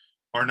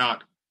are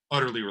not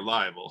utterly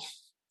reliable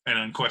and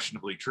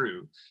unquestionably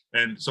true.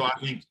 And so I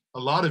think a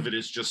lot of it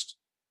is just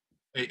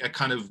a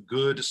kind of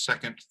good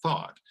second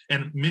thought.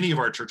 And many of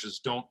our churches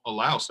don't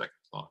allow second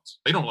thoughts.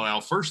 They don't allow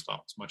first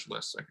thoughts, much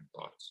less second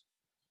thoughts.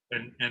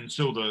 And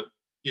so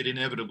it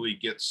inevitably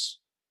gets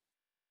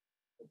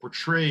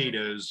portrayed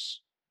as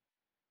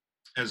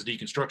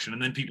deconstruction,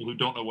 and then people who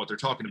don't know what they're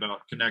talking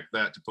about connect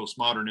that to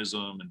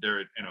postmodernism, and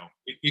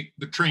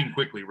the train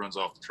quickly runs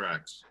off the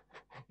tracks.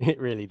 It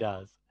really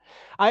does.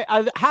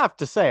 I have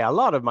to say, a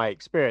lot of my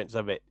experience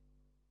of it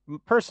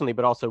personally,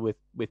 but also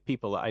with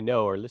people that I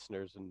know or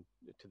listeners and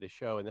to the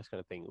show and this kind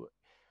of thing,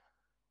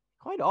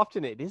 quite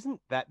often it isn't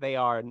that they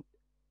are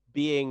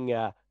being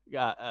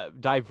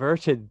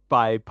diverted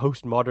by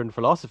postmodern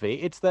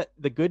philosophy. It's that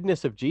the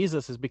goodness of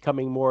Jesus is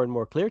becoming more and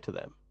more clear to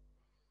them,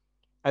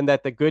 and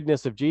that the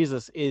goodness of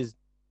Jesus is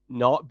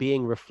not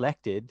being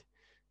reflected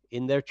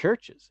in their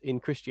churches, in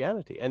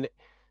Christianity. And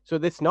so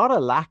it's not a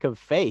lack of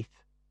faith.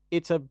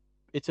 It's a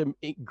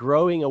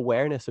growing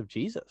awareness of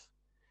Jesus.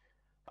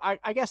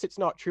 I guess it's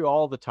not true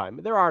all the time.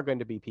 There are going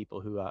to be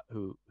people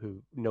who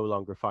no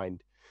longer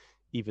find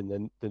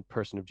even the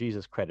person of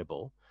Jesus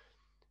credible.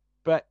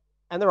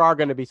 And there are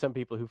going to be some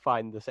people who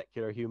find the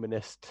secular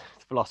humanist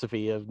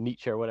philosophy of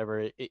Nietzsche or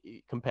whatever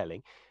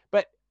compelling.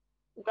 But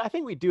I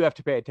think we do have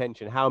to pay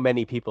attention how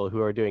many people who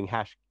are doing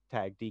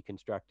hashtag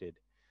deconstructed,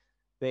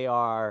 they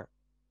are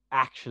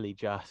actually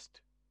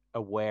just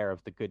aware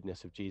of the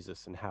goodness of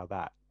Jesus and how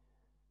that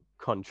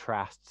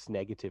contrasts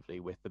negatively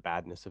with the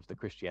badness of the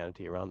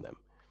Christianity around them.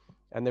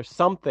 And there's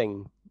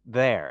something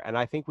there. And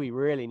I think we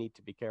really need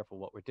to be careful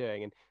what we're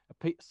doing. And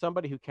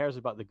somebody who cares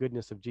about the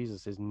goodness of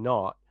Jesus is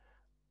not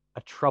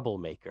a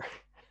troublemaker,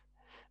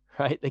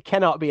 right? They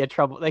cannot be a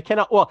trouble. They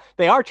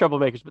are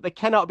troublemakers, but they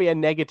cannot be a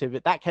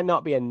negative. That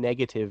cannot be a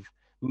negative,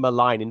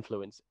 malign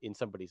influence in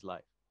somebody's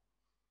life.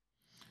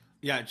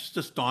 Yeah, just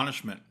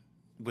astonishment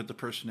with the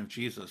person of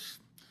Jesus.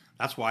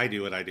 That's why I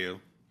do what I do.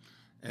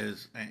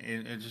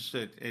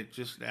 It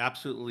just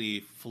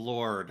absolutely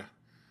floored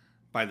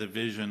by the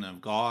vision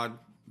of God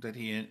that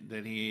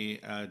he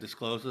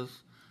discloses,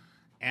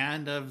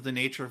 and of the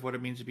nature of what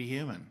it means to be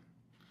human.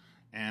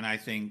 And I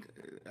think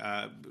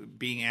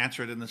being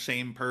answered in the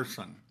same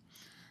person,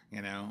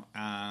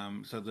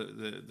 so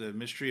the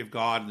mystery of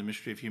God and the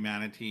mystery of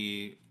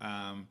humanity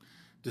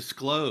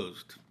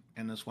disclosed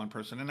in this one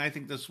person. And I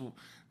think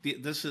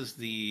this is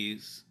the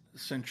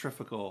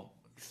centrifugal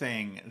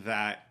thing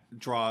that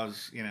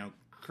draws,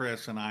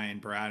 Chris and I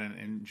and Brad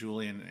and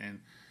Julian and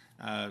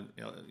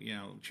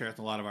Cherith,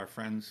 a lot of our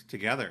friends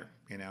together,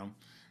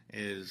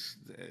 is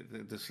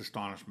this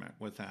astonishment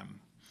with them.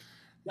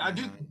 Yeah, I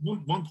do.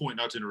 One point,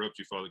 not to interrupt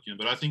you, Father Ken,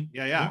 but I think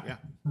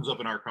comes up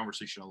in our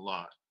conversation a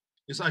lot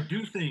is I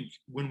do think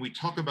when we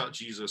talk about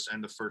Jesus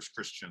and the first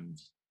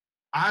Christians,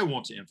 I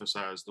want to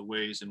emphasize the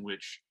ways in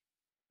which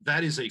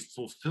that is a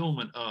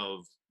fulfillment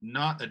of,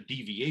 not a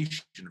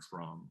deviation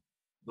from,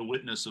 the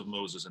witness of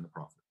Moses and the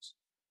prophets.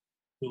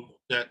 So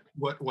that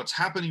what's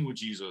happening with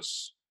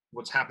Jesus,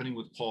 what's happening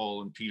with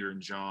Paul and Peter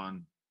and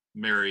John,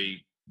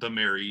 Mary, the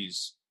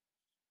Marys,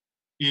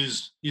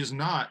 is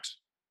not.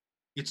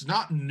 It's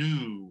not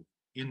new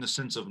in the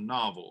sense of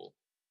novel.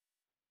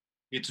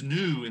 It's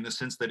new in the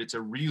sense that it's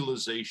a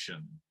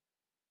realization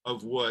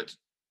of what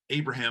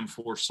Abraham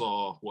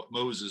foresaw, what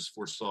Moses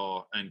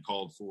foresaw and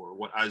called for,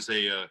 what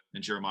Isaiah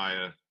and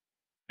Jeremiah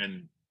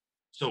and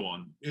so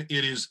on.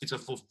 It's a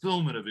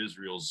fulfillment of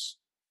Israel's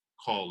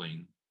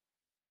calling,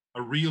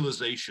 a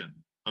realization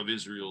of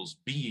Israel's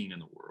being in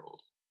the world,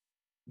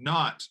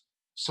 not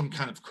some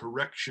kind of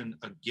correction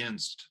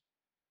against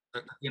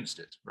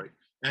it, right?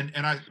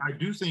 And I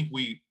do think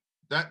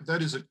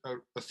that is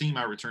a theme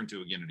I return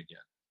to again and again,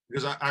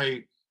 because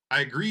I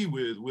agree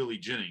with Willie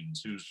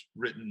Jennings, who's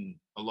written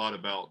a lot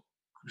about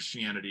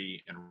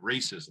Christianity and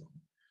racism,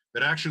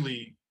 that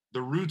actually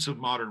the roots of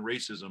modern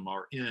racism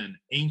are in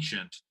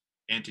ancient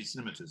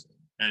anti-Semitism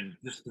and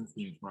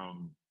distancing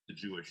from the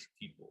Jewish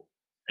people.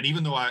 And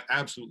even though I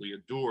absolutely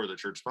adore the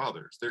Church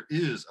Fathers, there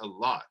is a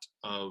lot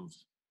of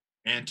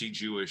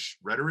anti-Jewish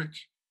rhetoric,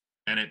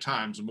 and at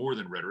times more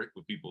than rhetoric,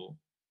 with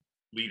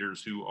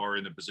leaders who are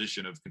in the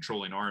position of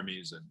controlling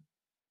armies and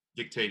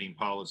dictating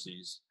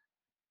policies.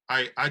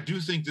 I do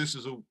think this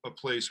is a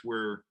place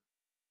where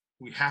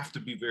we have to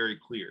be very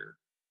clear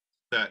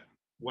that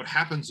what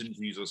happens in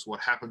Jesus,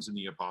 what happens in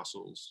the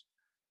apostles,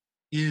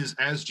 is,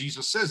 as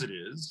Jesus says it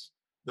is,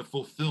 the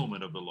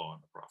fulfillment of the law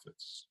and the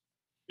prophets.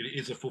 It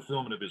is a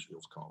fulfillment of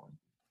Israel's calling.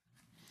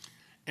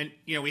 And,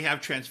 we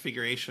have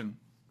Transfiguration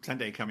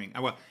Sunday coming.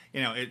 Well,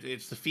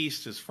 it's the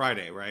feast is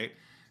Friday, right?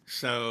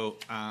 So,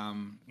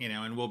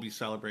 and we'll be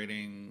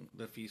celebrating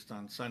the feast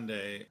on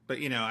Sunday. But,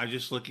 I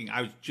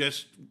was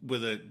just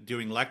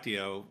doing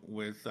Lectio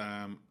with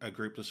a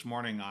group this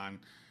morning on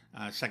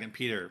 2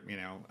 Peter,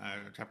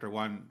 chapter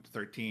 1,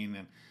 13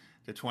 and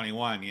to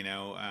 21,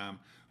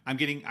 I'm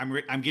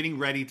getting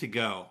ready to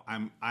go.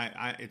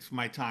 It's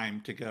my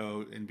time to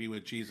go and be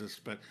with Jesus,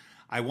 but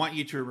I want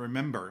you to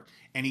remember,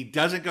 and he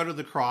doesn't go to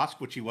the cross,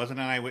 which he wasn't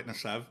an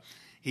eyewitness of.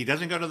 He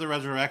doesn't go to the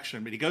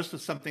resurrection, but he goes to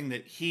something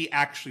that he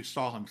actually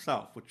saw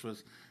himself, which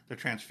was the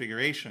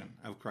transfiguration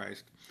of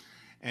Christ.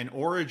 And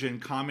Origen,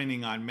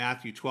 commenting on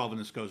Matthew 12, and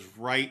this goes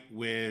right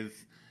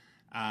with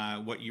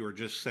what you were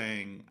just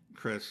saying,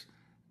 Chris.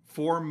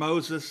 For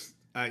Moses,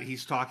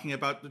 he's talking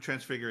about the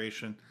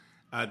transfiguration.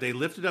 They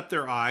lifted up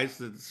their eyes,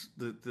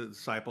 the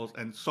disciples,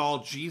 and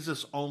saw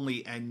Jesus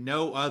only and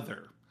no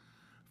other.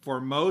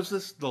 For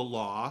Moses, the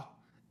law,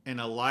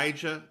 and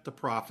Elijah, the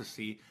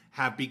prophecy,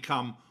 have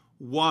become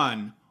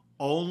one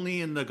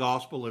only in the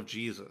gospel of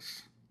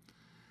Jesus.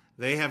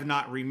 They have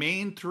not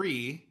remained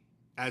three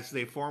as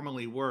they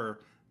formerly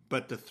were,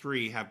 but the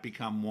three have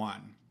become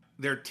one.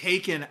 They're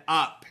taken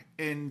up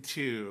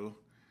into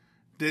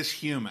this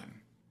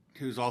human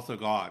who's also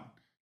God.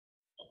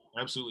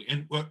 Absolutely.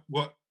 And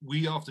what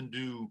we often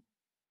do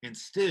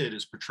instead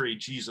is portray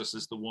Jesus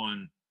as the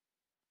one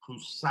who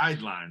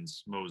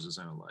sidelines Moses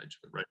and Elijah,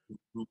 right?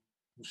 Who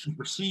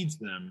supersedes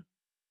them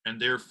and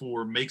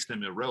therefore makes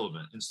them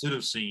irrelevant, instead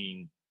of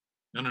seeing,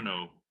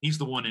 no, he's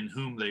the one in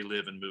whom they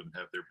live and move and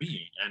have their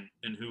being,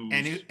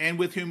 and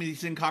with whom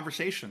he's in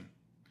conversation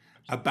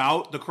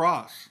about the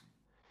cross.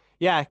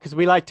 Yeah, because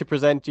we like to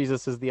present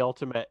Jesus as the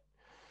ultimate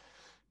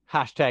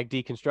hashtag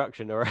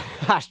deconstruction or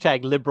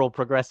hashtag liberal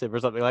progressive or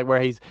something, like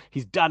where he's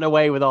done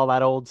away with all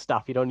that old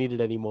stuff. You don't need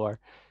it anymore.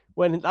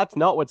 When that's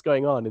not what's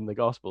going on in the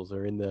Gospels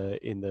or in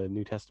the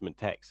New Testament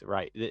text,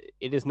 right?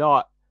 It is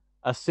not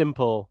a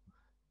simple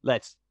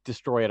let's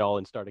destroy it all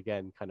and start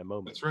again kind of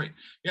moment. That's right.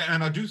 Yeah,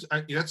 and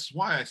that's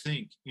why I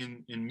think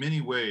in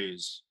many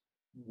ways,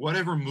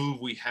 whatever move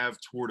we have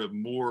toward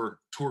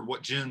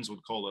what Jens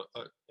would call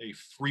a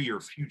freer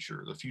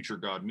future, the future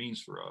God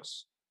means for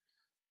us,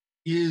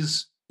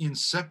 is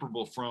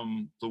inseparable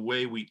from the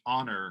way we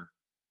honor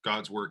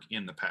God's work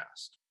in the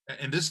past.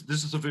 And this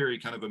is a very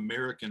kind of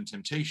American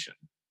temptation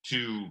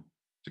to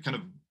kind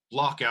of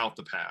block out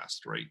the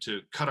past, right?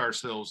 To cut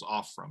ourselves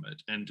off from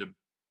it and to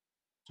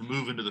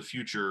move into the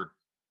future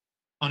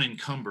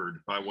unencumbered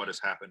by what has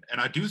happened. And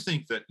I do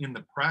think that in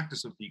the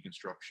practice of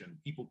deconstruction,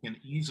 people can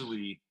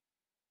easily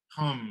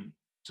come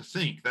to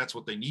think that's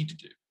what they need to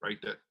do, right?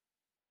 That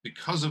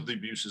because of the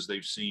abuses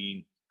they've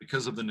seen,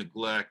 because of the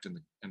neglect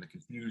and the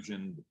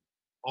confusion,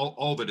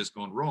 all that has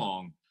gone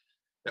wrong,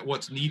 that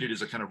what's needed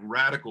is a kind of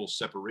radical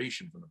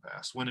separation from the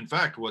past. When in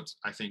fact, what's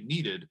I think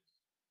needed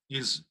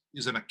is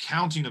an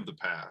accounting of the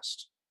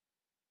past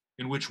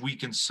in which we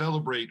can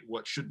celebrate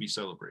what should be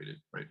celebrated,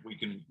 right? We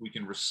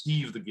can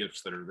receive the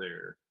gifts that are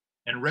there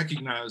and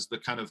recognize the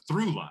kind of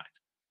through line,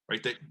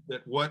 right?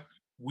 That what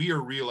we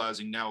are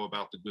realizing now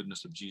about the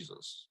goodness of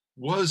Jesus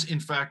was in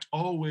fact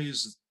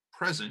always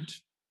present.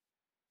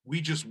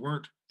 We just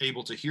weren't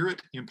able to hear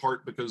it, in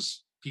part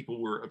because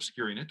people were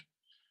obscuring it.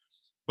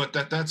 But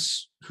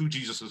that's who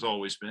Jesus has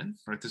always been,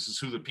 right? This is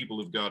who the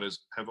people of God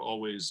have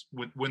always,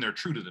 when they're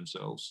true to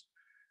themselves,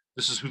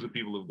 this is who the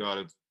people of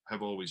God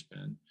have always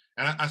been.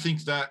 And I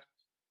think that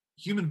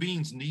human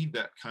beings need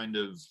that kind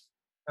of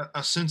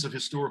a sense of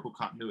historical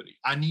continuity.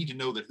 I need to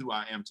know that who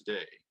I am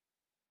today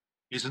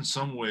is in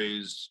some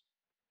ways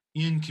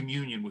in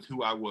communion with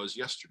who I was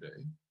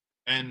yesterday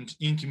and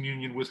in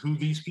communion with who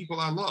these people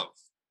I love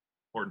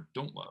or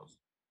don't love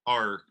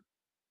are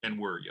and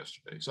were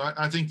yesterday. So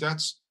I think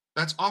that's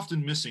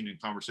often missing in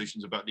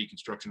conversations about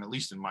deconstruction, at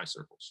least in my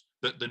circles,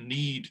 that the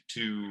need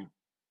to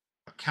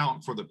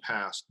account for the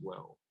past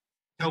well,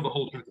 tell the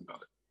whole truth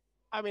about it.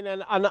 I mean,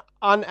 an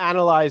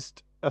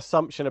unanalyzed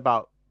assumption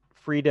about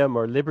freedom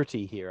or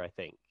liberty here, I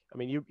think. I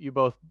mean, you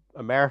both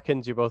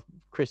Americans,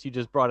 Chris, you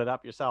just brought it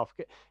up yourself.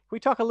 Can we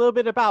talk a little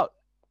bit about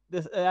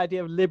this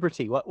idea of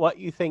liberty? What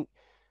you think,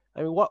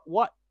 I mean,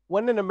 what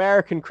when an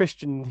American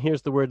Christian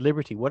hears the word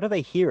liberty, what are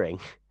they hearing?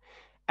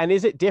 And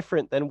is it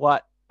different than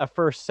what a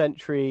first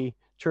century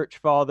church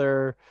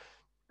father,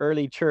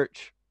 early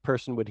church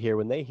person would hear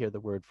when they hear the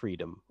word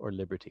freedom or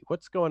liberty?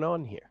 What's going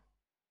on here?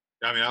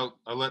 I mean,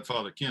 I'll let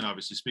Father Ken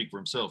obviously speak for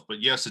himself,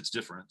 but yes, it's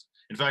different.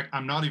 In fact,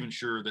 I'm not even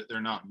sure that they're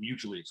not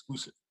mutually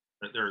exclusive.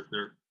 That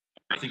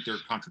I think they're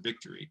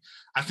contradictory.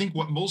 I think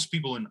what most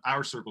people in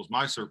our circles,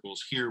 my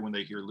circles, hear when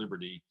they hear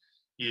liberty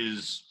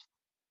is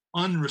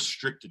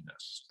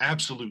unrestrictedness,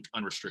 absolute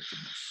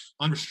unrestrictedness.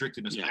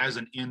 Unrestrictedness as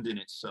an end in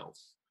itself.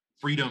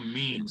 Freedom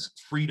means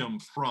freedom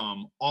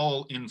from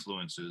all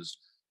influences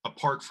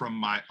apart from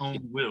my own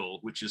will,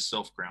 which is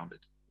self-grounded.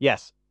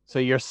 Yes. So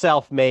you're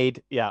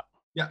self-made. Yeah.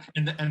 Yeah,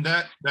 and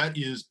that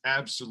is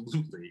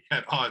absolutely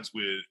at odds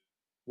with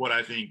what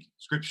I think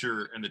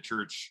Scripture and the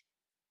Church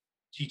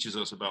teaches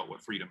us about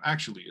what freedom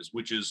actually is,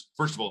 which is,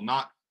 first of all,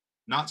 not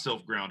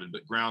self-grounded,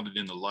 but grounded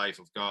in the life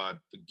of God,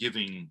 the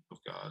giving of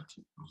God,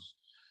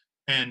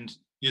 and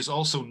is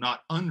also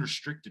not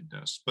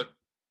unrestrictedness, but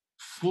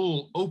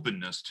full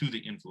openness to the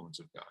influence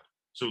of God.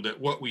 So that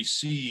what we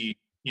see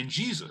in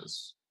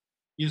Jesus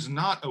is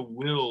not a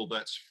will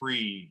that's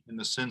free in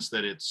the sense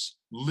that it's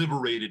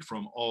liberated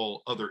from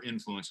all other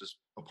influences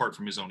apart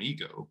from his own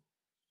ego.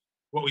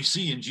 What we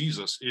see in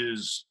Jesus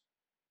is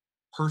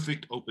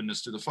perfect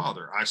openness to the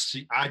Father.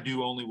 I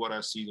do only what I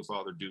see the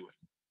Father doing.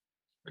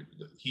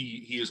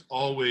 He is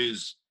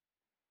always,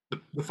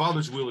 the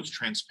Father's will is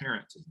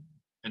transparent to him.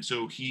 And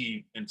so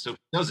he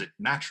does it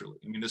naturally.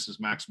 I mean, this is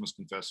Maximus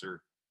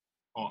Confessor,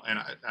 and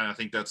I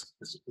think that's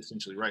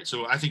essentially right.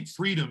 So I think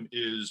freedom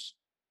is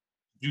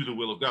do the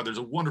will of God. There's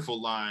a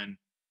wonderful line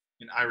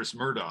in Iris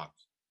Murdoch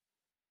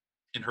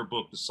in her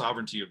book, The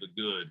Sovereignty of the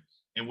Good,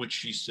 in which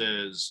she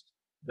says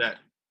that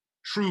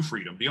true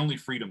freedom, the only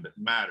freedom that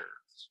matters,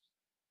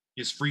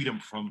 is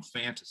freedom from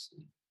fantasy,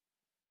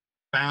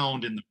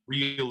 found in the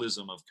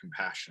realism of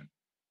compassion.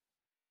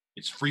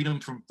 It's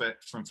freedom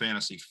from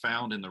fantasy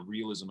found in the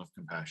realism of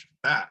compassion.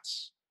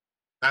 That's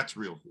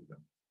real freedom.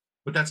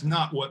 But that's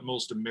not what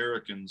most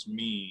Americans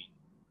mean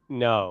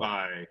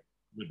by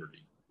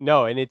liberty.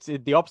 No, and it's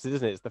the opposite,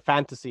 isn't it? It's the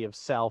fantasy of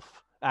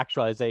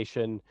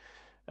self-actualization,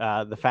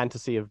 the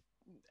fantasy of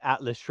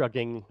Atlas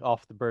shrugging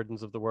off the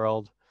burdens of the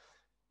world.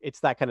 It's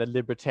that kind of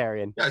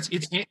libertarian. Yeah,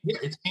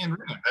 it's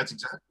handwritten. That's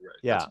exactly right.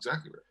 Yeah. That's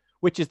exactly right.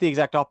 which is the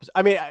exact opposite.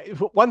 I mean,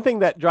 one thing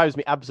that drives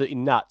me absolutely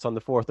nuts on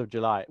the 4th of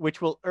July,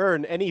 which will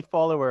earn any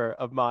follower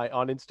of mine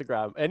on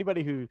Instagram,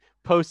 anybody who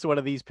posts one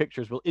of these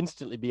pictures will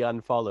instantly be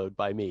unfollowed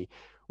by me,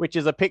 which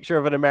is a picture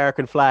of an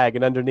American flag,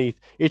 and underneath,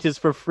 "It is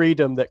for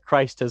freedom that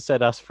Christ has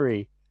set us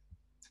free."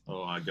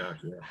 Oh my gosh,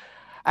 yeah.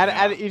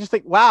 And you just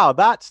think, wow,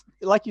 that's,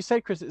 like you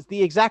said, Chris, it's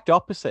the exact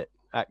opposite,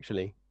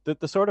 actually.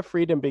 The sort of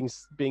freedom being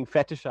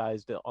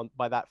fetishized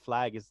by that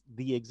flag is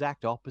the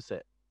exact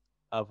opposite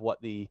of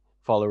what the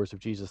followers of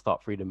Jesus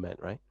thought freedom meant,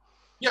 right?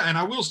 Yeah, and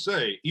I will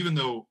say, even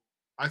though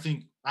I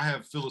think I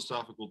have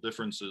philosophical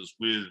differences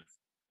with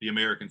the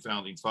American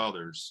founding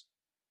fathers,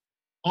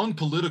 on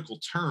political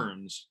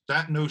terms,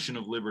 that notion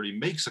of liberty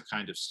makes a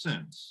kind of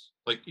sense,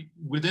 like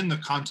within the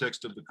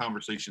context of the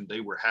conversation they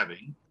were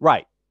having.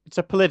 Right. It's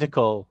a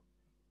political.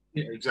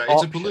 Yeah, exactly.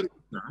 Option. It's a political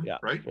term, yeah,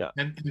 right? Yeah.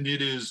 And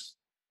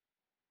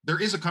there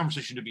is a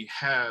conversation to be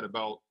had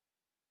about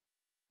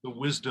the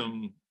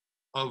wisdom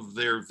of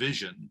their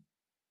vision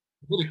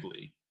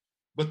politically,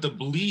 but the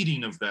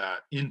bleeding of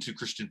that into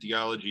Christian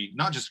theology,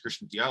 not just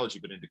Christian theology,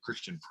 but into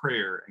Christian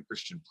prayer and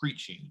Christian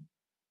preaching,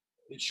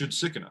 it should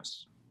sicken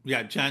us.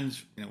 Yeah,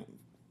 Jens,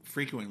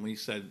 frequently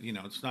said,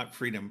 it's not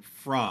freedom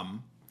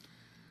from,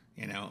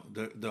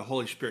 the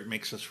Holy Spirit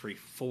makes us free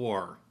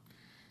for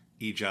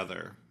each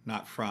other,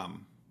 not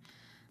from.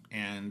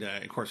 And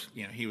of course,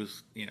 he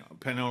was,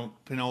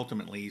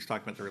 penultimately, he's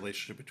talking about the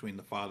relationship between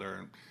the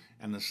Father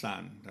and the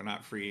Son. They're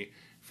not free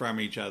from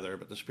each other,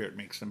 but the Spirit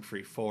makes them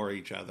free for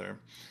each other.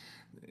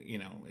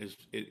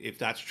 If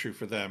that's true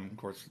for them, of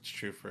course, it's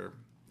true for,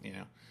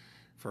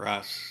 for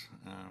us.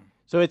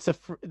 So it's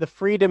the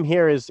freedom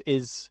here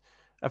is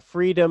a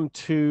freedom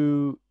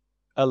to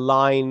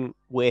align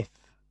with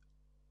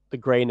the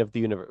grain of the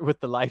universe,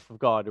 with the life of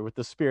God, or with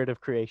the spirit of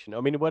creation.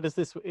 I mean, what is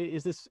this?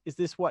 Is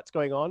this what's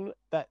going on?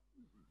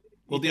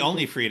 Well, the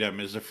only freedom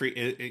is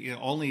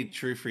only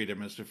true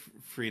freedom is the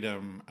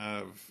freedom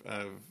of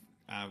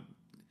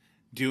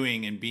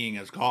doing and being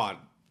as God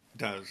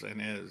does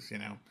and is,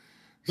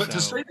 But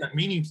to say that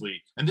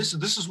meaningfully, and this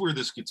is where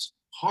this gets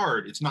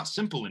hard. It's not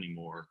simple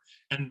anymore.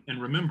 And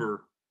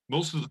remember,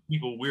 most of the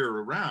people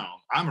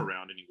I'm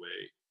around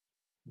anyway,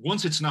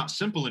 once it's not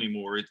simple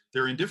anymore,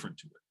 they're indifferent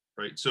to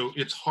it, right? So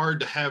it's hard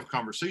to have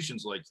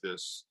conversations like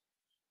this.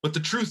 But the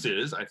truth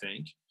is, I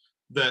think,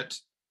 that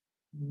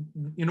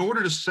in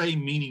order to say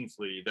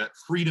meaningfully that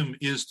freedom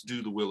is to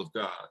do the will of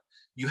God,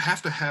 you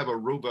have to have a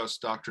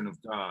robust doctrine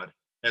of God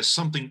as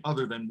something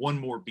other than one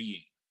more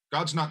being.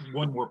 God's not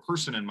one more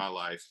person in my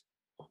life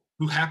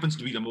who happens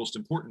to be the most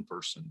important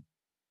person.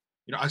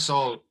 I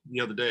saw the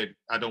other day,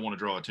 I don't want to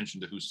draw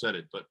attention to who said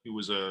it, but it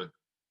was a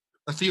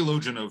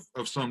theologian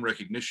of some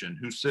recognition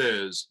who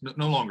says,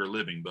 no longer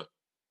living, but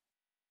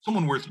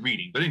someone worth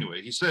reading. But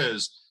anyway, he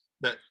says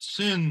that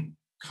sin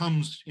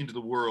comes into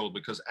the world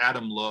because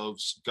Adam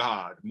loves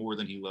God more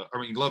than he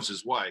loves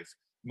his wife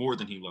more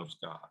than he loves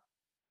God.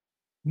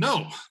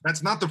 No,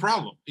 that's not the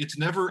problem. It's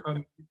never,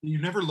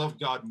 you never love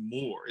God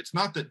more. It's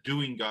not that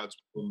doing God's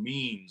will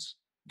means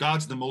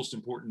God's the most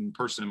important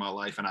person in my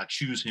life and I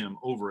choose him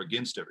over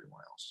against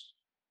everyone else.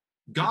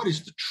 God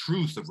is the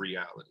truth of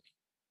reality.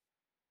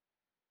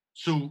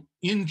 So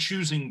in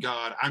choosing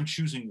God, I'm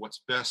choosing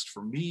what's best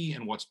for me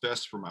and what's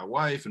best for my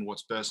wife and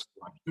what's best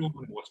for my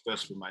children, what's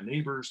best for my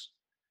neighbors.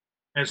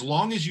 As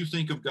long as you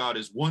think of God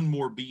as one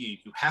more being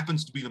who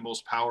happens to be the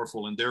most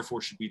powerful and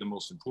therefore should be the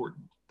most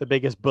important, the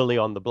biggest bully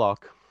on the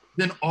block,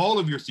 then all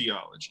of your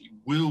theology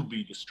will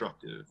be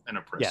destructive and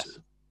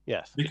oppressive.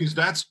 Yes. Because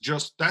that's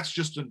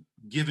just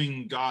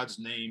giving God's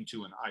name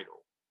to an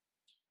idol.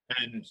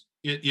 And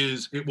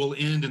it will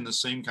end in the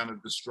same kind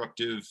of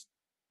destructive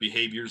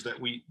behaviors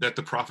that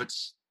the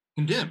prophets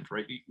condemned,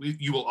 right?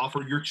 You will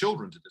offer your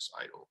children to this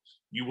idol.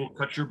 You will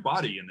cut your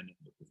body in the name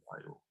of this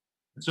idol.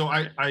 And so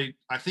I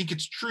think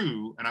it's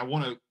true, and I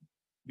want to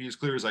be as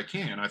clear as I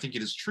can. I think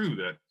it is true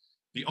that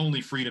the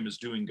only freedom is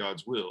doing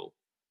God's will.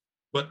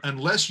 But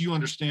unless you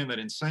understand that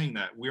in saying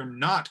that, we're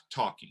not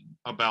talking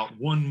about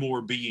one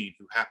more being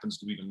who happens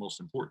to be the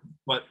most important,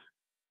 but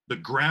the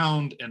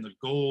ground and the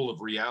goal of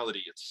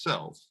reality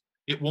itself,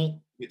 it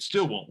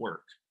still won't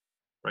work,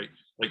 right?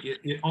 Like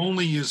it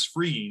only is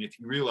freeing if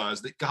you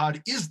realize that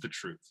God is the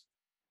truth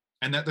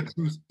and that the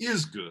truth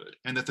is good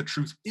and that the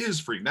truth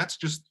is free. That's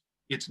just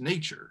its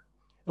nature.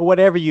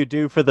 Whatever you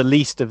do for the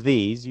least of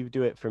these, you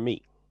do it for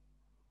me.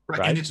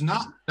 Right. And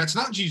that's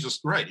not Jesus,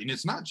 right? And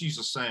it's not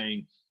Jesus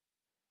saying,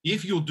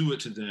 if you'll do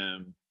it to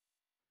them,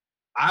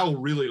 I'll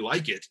really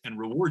like it and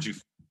reward you.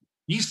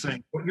 He's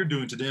saying what you're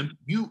doing to them,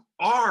 you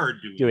are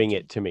doing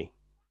it to me.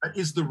 That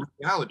is the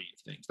reality of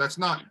things. That's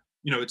not,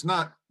 it's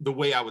not the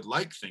way I would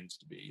like things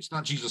to be. It's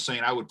not Jesus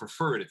saying I would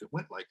prefer it if it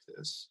went like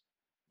this.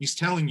 He's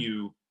telling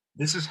you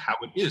this is how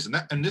it is.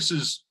 And this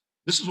is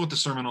what the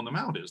Sermon on the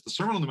Mount is. The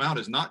Sermon on the Mount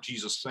is not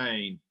Jesus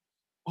saying,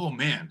 oh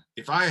man,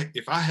 if I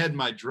had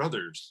my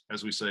druthers,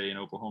 as we say in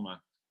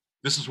Oklahoma,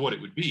 this is what it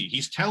would be.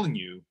 He's telling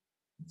you,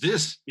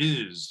 this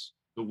is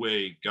the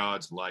way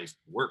God's life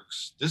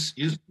works. This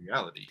is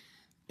reality.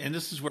 And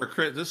this is where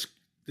this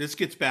this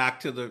gets back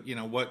to the,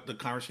 what the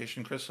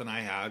conversation Chris and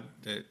I had,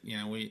 that,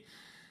 we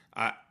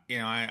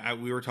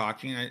were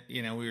talking,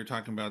 we were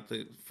talking about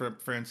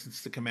for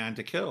instance, the command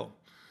to kill,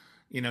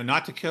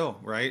 not to kill,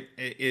 right?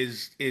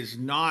 Is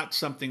not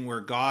something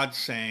where God's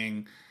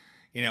saying,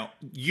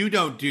 you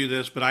don't do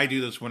this, but I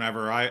do this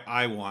whenever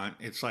I want.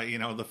 It's like,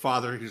 the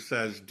Father who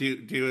says,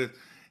 do it,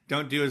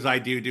 don't do as I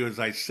do as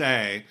I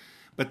say.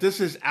 But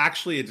this is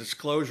actually a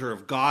disclosure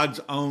of God's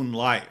own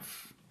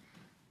life,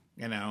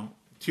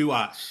 to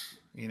us,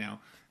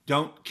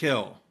 don't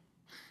kill,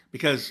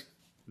 because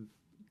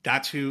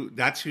that's who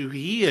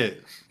he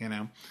is,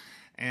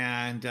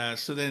 And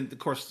so then, of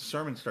course, the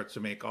sermon starts to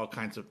make all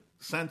kinds of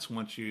sense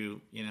once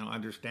you,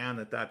 understand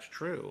that that's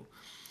true.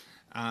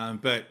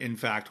 But in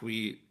fact,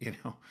 we,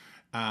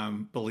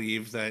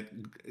 believe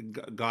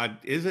that God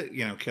is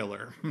a,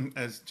 killer,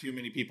 as too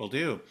many people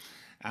do.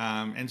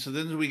 And so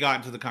then we got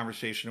into the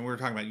conversation, and we were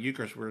talking about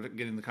Eucharist. We were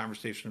getting the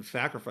conversation of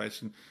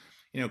sacrifice,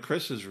 and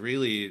Chris is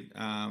really,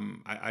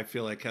 I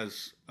feel like,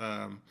 has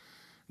a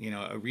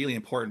really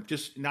important,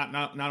 just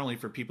not only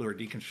for people who are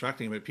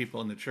deconstructing, but people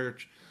in the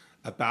church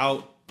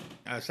about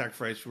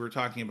sacrifice. We were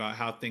talking about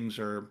how things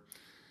are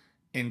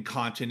in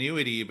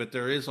continuity, but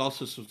there is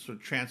also some sort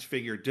of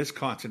transfigured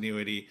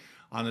discontinuity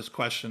on this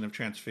question of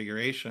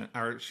transfiguration,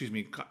 or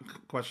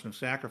question of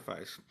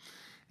sacrifice.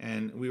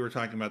 And we were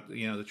talking about,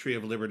 the tree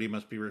of liberty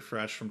must be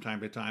refreshed from time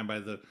to time by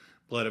the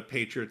blood of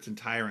patriots and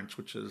tyrants,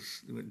 which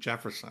is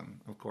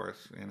Jefferson, of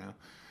course,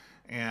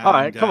 And, all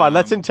right, come on,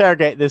 let's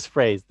interrogate this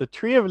phrase. The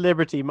tree of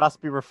liberty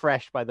must be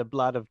refreshed by the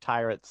blood of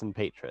tyrants and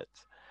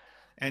patriots.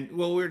 And,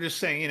 well, we were just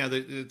saying,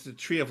 the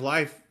tree of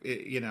life,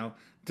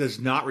 does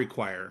not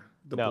require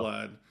the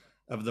blood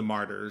of the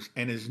martyrs,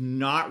 and is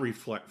not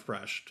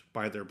refreshed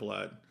by their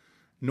blood,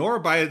 nor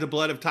by the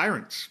blood of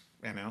tyrants.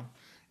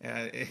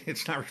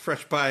 It's not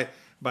refreshed by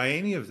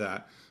any of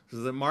that. So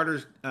the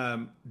martyrs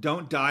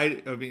don't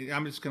die. I mean,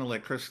 I'm just going to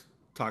let Chris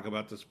talk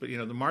about this, but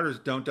the martyrs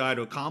don't die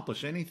to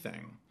accomplish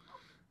anything.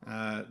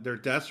 Their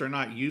deaths are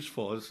not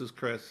useful. This is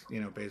Chris,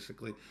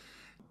 basically.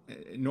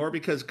 Nor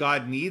because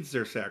God needs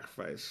their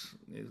sacrifice.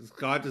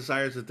 God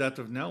desires the death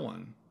of no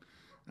one.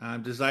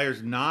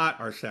 Desires not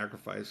our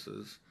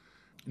sacrifices,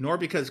 nor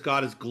because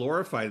God is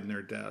glorified in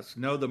their deaths.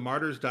 No, the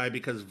martyrs die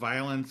because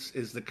violence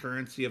is the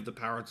currency of the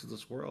powers of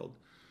this world,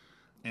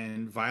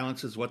 and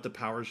violence is what the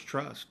powers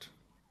trust.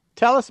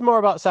 Tell us more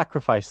about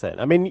sacrifice then.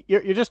 I mean,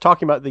 you're just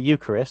talking about the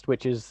Eucharist,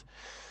 which is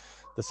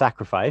the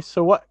sacrifice.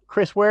 So what,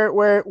 Chris,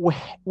 where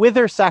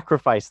whither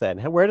sacrifice then?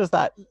 Where does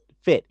that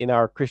fit in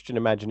our Christian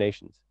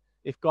imaginations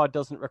if God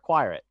doesn't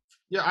require it?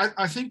 Yeah,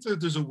 I think that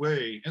there's a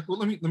way. Well,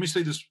 let me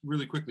say this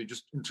really quickly,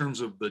 just in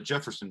terms of the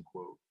Jefferson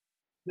quote.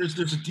 There's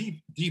a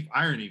deep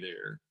irony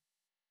there.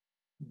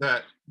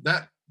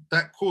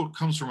 That quote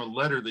comes from a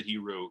letter that he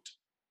wrote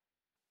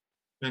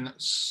in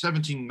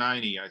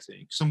 1790, I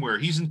think, somewhere.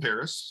 He's in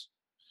Paris,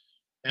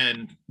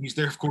 and he's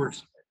there, of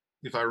course.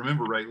 If I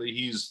remember rightly,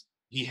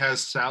 he has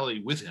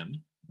Sally with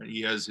him.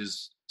 He has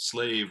his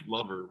slave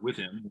lover with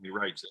him when he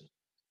writes it.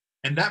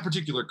 And that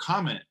particular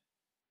comment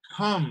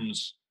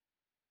comes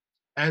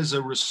as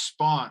a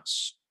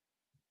response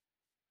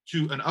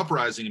to an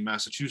uprising in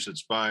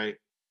Massachusetts by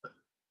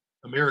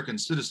American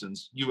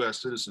citizens, U.S.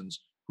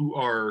 citizens, who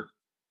are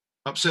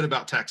upset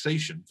about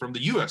taxation from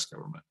the U.S.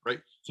 government,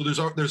 right? So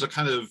there's a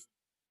kind of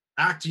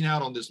acting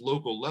out on this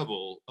local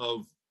level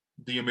of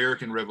the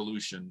American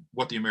Revolution,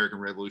 what the American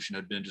Revolution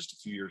had been just a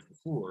few years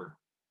before.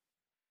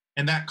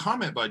 And that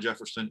comment by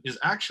Jefferson is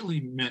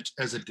actually meant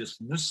as a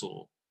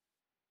dismissal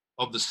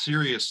of the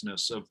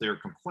seriousness of their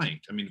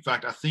complaint. I mean, in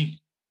fact, I think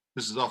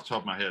this is off the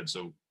top of my head,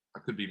 so I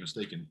could be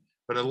mistaken,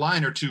 but a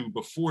line or two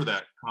before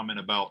that comment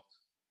about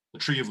the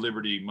tree of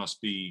liberty must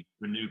be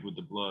renewed with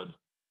the blood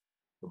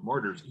of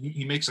martyrs,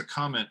 he makes a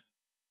comment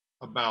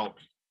about,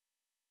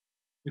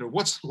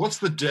 what's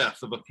the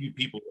death of a few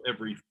people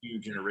every few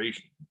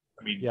generations?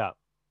 I mean, yeah,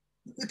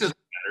 it doesn't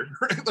matter,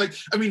 right? Like,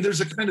 I mean,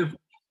 there's a kind of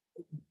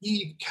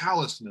deep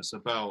callousness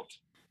about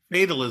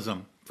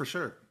fatalism, for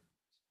sure.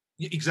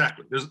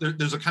 Exactly.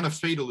 There's a kind of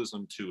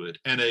fatalism to it,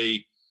 and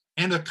a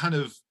kind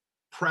of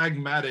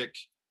pragmatic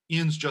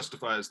ends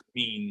justifies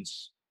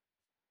means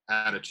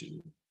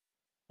attitude.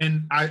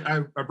 And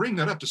I bring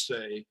that up to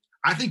say,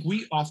 I think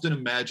we often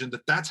imagine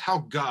that that's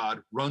how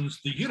God runs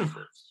the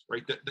universe,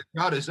 right? That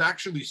God is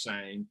actually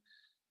saying,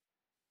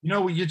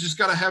 you just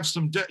got to have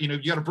some death.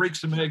 You got to break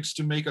some eggs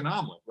to make an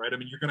omelet, right? I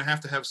mean, you're going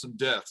to have some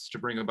deaths to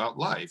bring about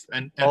life,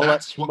 and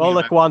that's what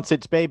Moloch wants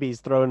its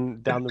babies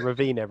thrown down the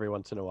ravine every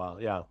once in a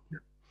while. Yeah.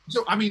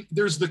 So, I mean,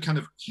 there's the kind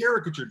of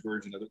caricatured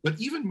version of it, but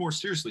even more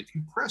seriously, if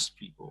you press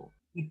people,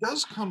 it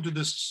does come to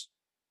this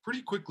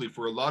pretty quickly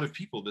for a lot of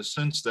people, this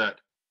sense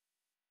that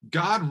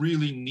God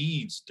really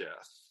needs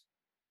death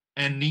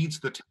and needs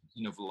the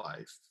taking of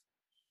life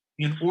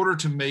in order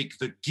to make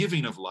the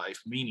giving of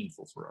life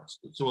meaningful for us.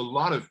 So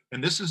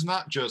and this is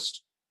not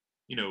just,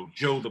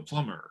 Joe the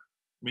plumber.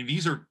 I mean,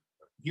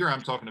 here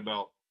I'm talking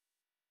about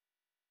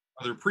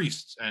other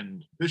priests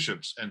and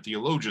bishops and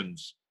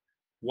theologians,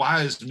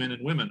 wise men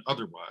and women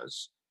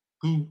otherwise,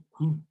 who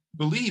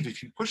believe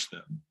if you push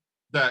them,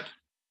 that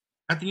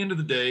at the end of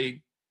the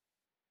day,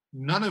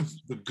 none of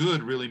the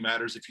good really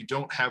matters if you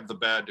don't have the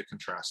bad to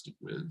contrast it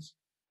with.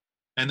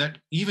 And that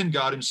even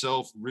God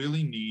himself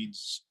really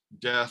needs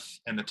death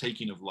and the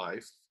taking of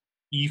life,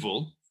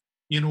 evil,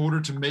 in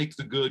order to make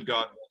the good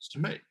God wants to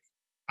make.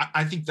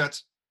 I think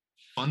that's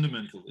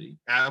fundamentally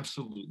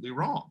absolutely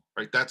wrong,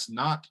 right? That's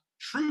not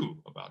true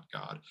about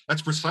God.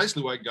 That's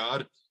precisely why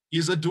God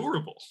is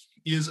adorable,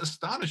 is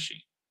astonishing,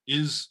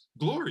 is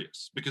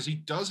glorious, because he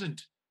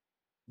doesn't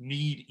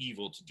need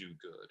evil to do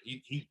good.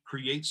 He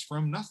creates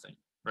from nothing,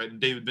 right? And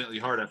David Bentley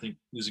Hart, I think,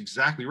 is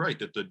exactly right,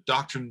 that the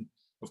doctrine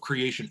of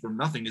creation from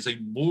nothing is a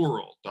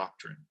moral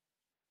doctrine.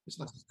 It's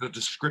not a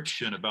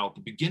description about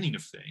the beginning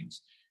of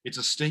things. It's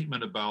a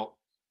statement about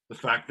the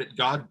fact that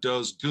God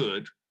does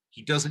good.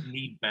 He doesn't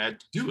need bad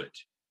to do it.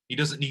 He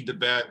doesn't need the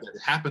bad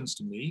that happens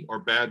to me or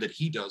bad that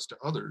he does to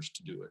others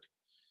to do it.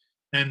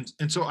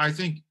 And so I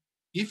think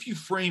if you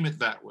frame it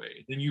that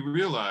way, then you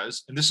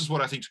realize, and this is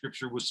what I think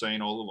Scripture was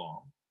saying all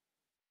along,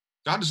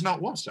 God does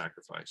not want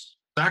sacrifice.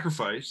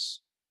 Sacrifice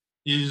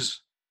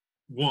is,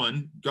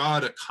 one,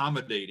 God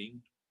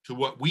accommodating to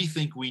what we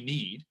think we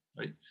need,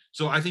 right?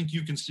 So I think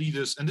you can see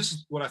this, and this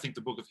is what I think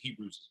the book of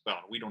Hebrews is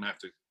about. We don't have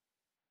to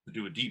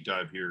do a deep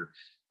dive here,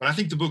 but I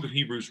think the book of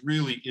Hebrews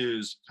really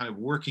is kind of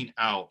working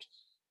out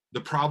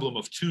the problem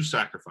of two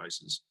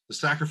sacrifices, the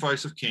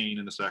sacrifice of Cain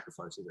and the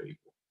sacrifice of Abel.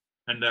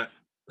 And that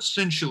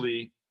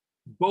essentially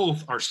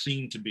both are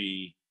seen to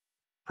be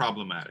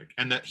problematic.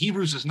 And that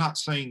Hebrews is not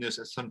saying this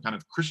as some kind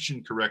of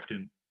Christian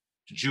correcting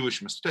to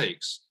Jewish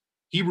mistakes.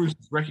 Hebrews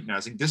is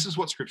recognizing this is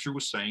what Scripture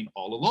was saying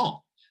all along,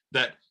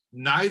 that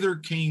neither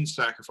Cain's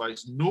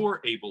sacrifice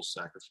nor Abel's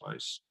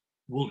sacrifice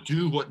will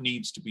do what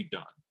needs to be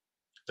done.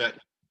 That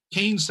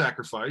Cain's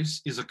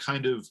sacrifice is a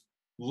kind of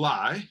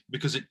lie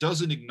because it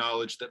doesn't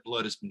acknowledge that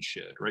blood has been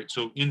shed, right?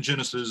 So in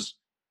Genesis,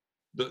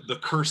 the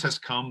curse has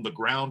come, the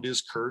ground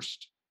is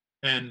cursed,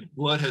 and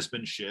blood has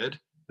been shed.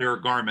 There are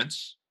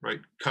garments, right,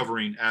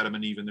 covering Adam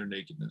and Eve in their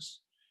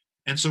nakedness.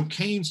 And so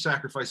Cain's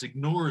sacrifice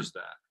ignores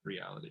that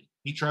reality.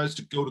 He tries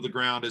to go to the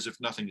ground as if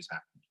nothing has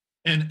happened.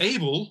 And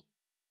Abel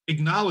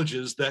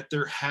acknowledges that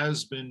there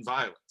has been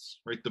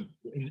violence, right?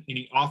 And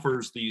he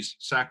offers these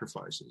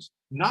sacrifices.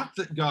 Not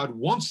that God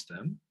wants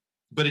them,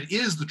 but it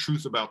is the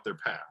truth about their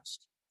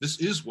past. This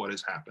is what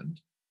has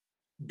happened.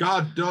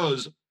 God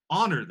does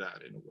honor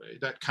that in a way,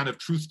 that kind of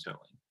truth-telling.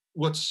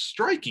 What's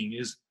striking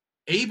is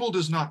Abel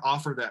does not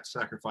offer that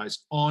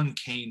sacrifice on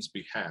Cain's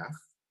behalf.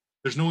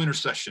 There's no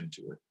intercession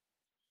to it.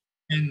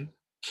 And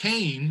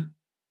Cain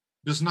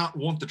does not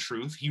want the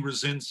truth. He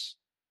resents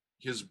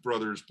his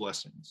brother's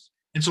blessings.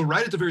 And so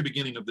right at the very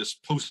beginning of this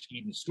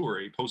post-Eden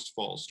story,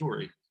 post-fall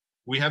story,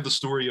 we have the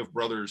story of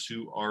brothers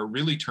who are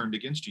really turned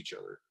against each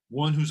other.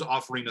 One who's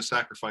offering a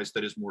sacrifice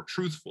that is more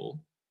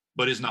truthful,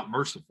 but is not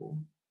merciful.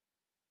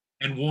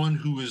 And one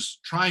who is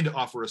trying to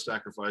offer a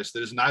sacrifice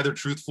that is neither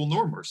truthful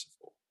nor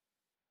merciful.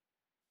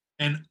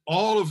 And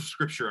all of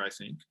Scripture, I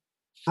think,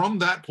 from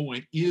that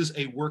point is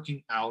a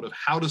working out of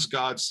how does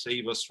God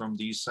save us from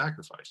these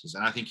sacrifices?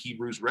 And I think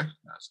Hebrews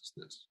recognizes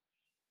this,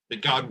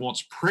 that God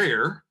wants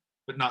prayer,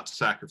 but not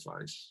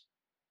sacrifice.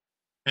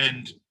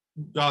 And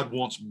God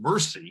wants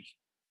mercy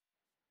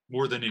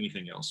more than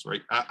anything else,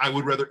 right? I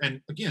would rather, and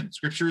again,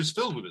 Scripture is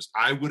filled with this.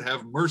 I would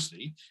have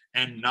mercy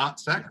and not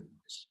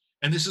sacrifice.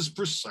 And this is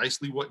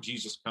precisely what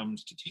Jesus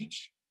comes to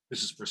teach.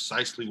 This is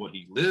precisely what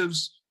he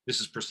lives. This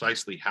is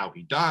precisely how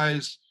he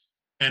dies.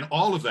 And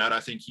all of that, I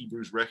think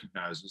Hebrews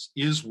recognizes,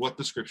 is what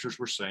the Scriptures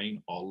were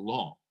saying all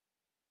along.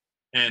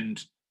 And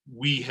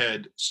we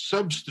had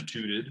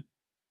substituted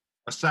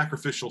a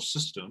sacrificial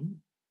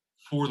system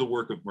for the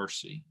work of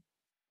mercy.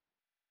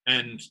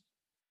 And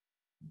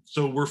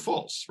so we're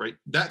false, right?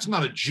 That's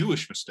not a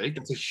Jewish mistake.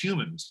 That's a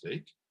human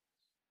mistake.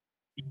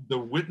 The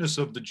witness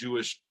of the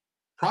Jewish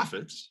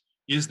prophets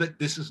is that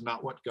this is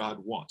not what God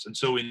wants. And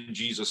so in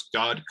Jesus,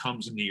 God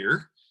comes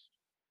near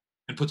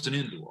and puts an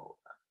end to all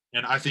of that.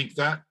 And I think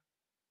that,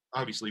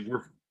 obviously,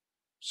 we're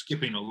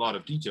skipping a lot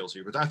of details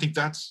here, but I think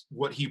that's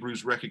what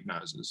Hebrews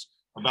recognizes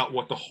about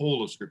what the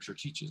whole of Scripture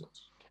teaches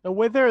us. And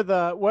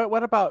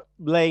what about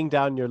laying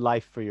down your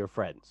life for your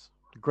friends?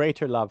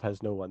 Greater love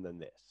has no one than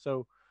this.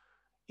 So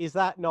is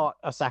that not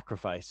a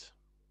sacrifice?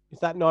 Is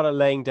that not a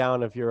laying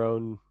down of your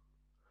own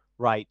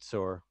rights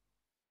or?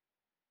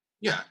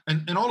 Yeah,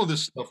 and all of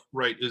this stuff,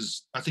 right,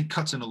 is, I think,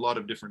 cuts in a lot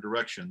of different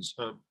directions.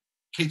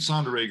 Kate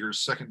Sonderegger's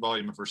second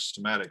volume of her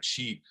Systematics,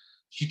 she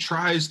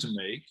tries to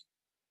make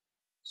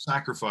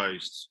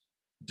sacrifice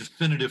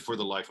definitive for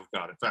the life of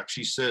God. In fact,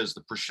 she says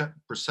the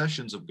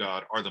processions of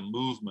God are the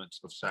movements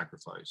of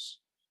sacrifice.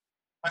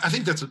 I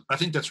think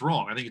that's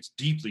wrong. I think it's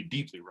deeply,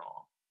 deeply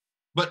wrong.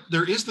 But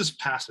there is this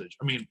passage,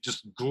 I mean,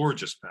 just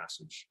gorgeous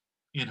passage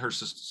in her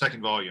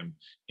second volume,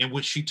 in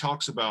which she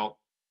talks about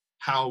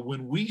how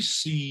when we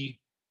see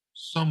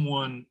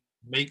someone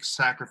make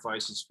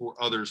sacrifices for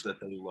others that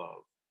they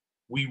love,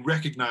 we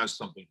recognize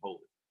something holy.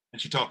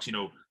 And she talks,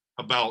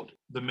 about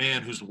the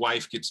man whose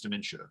wife gets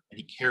dementia and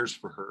he cares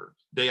for her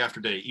day after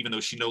day, even though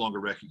she no longer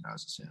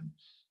recognizes him.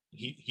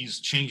 he's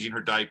changing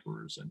her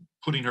diapers and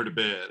putting her to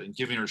bed and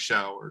giving her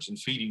showers and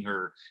feeding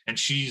her, and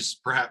she's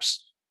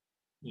perhaps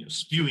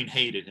spewing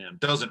hate at him,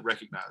 doesn't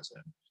recognize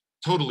him,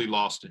 totally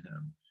lost to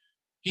him.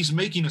 He's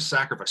making a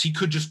sacrifice. He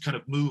could just kind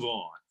of move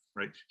on,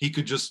 right? He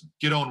could just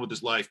get on with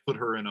his life, put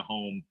her in a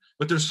home,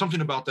 but there's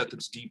something about that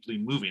that's deeply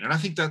moving, and I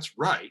think that's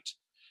right.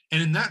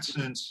 And in that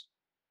sense,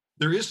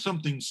 there is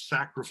something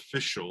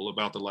sacrificial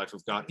about the life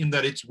of God, in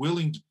that it's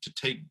willing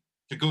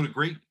to go to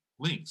great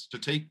lengths, to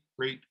take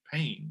great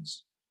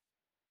pains,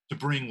 to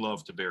bring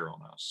love to bear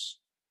on us.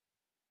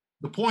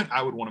 The point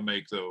I would want to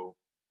make, though,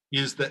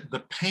 is that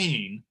the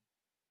pain,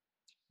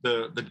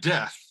 the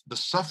death, the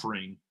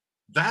suffering,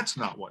 that's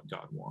not what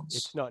God wants.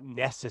 It's not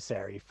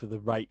necessary for the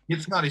right.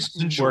 It's not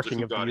essential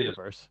working of the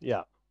universe.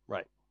 Yeah,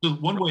 right. So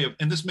one way of,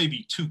 and this may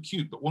be too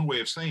cute, but one way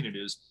of saying it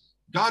is,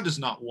 God does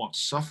not want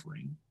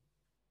suffering,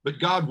 but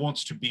God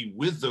wants to be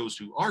with those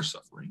who are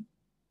suffering,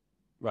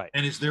 right,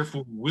 and is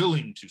therefore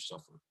willing to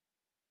suffer.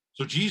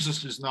 So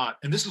Jesus is not,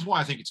 and this is why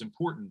I think it's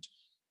important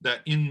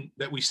that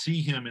we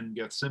see him in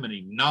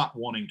Gethsemane not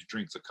wanting to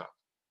drink the cup.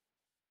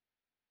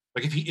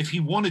 Like if he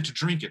wanted to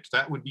drink it,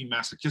 that would be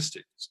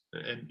masochistic.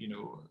 And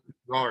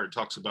Gard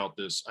talks about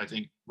this, I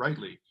think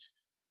rightly.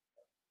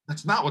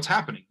 That's not what's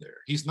happening there.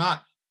 He's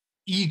not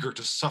eager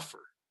to suffer.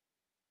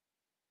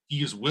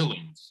 He is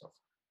willing to suffer.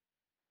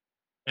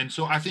 And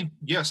so I think,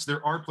 yes,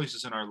 there are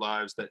places in our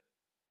lives that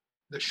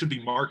should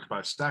be marked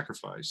by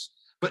sacrifice,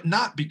 but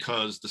not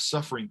because the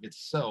suffering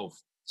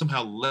itself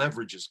somehow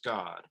leverages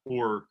God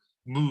or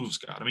moves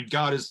God. I mean,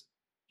 God is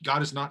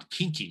not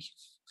kinky.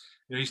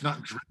 He's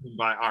not driven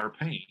by our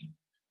pain.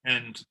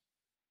 And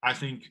I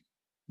think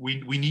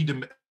we need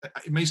to,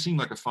 it may seem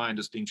like a fine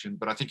distinction,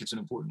 but I think it's an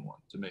important one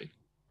to make.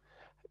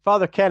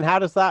 Father Ken, how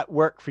does that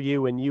work for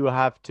you when you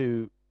have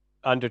to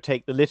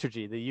undertake the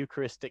liturgy, the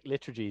Eucharistic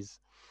liturgies,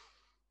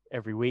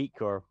 every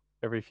week or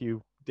every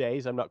few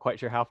days? I'm not quite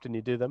sure how often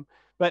you do them,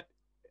 but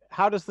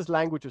how does this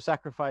language of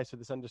sacrifice, or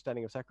this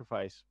understanding of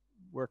sacrifice,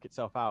 work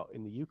itself out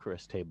in the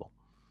Eucharist table?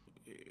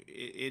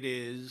 It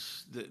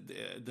is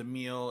the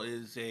meal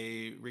is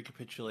a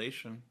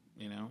recapitulation,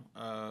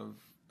 of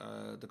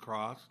the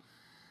cross.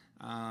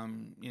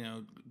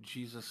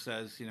 Jesus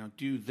says,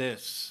 do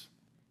this,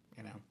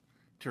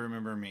 to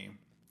remember me.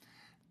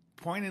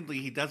 Pointedly,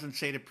 he doesn't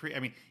say to preach. I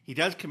mean, he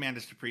does command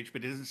us to preach,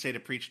 but he doesn't say to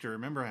preach to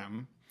remember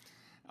him,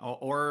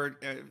 or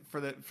for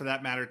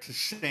that matter, to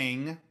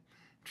sing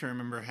to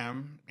remember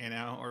him,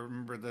 or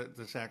remember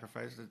the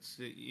sacrifice. It's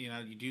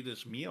you do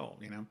this meal,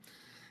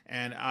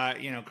 And,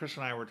 Chris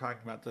and I were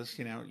talking about this,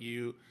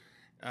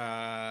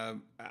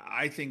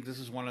 I think this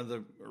is one of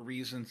the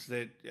reasons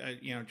that,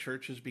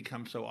 church has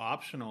become so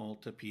optional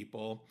to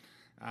people,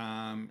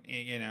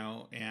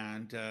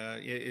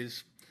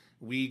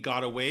 we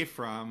got away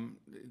from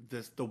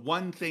the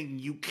one thing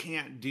you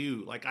can't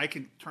do. Like, I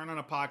can turn on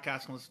a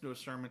podcast and listen to a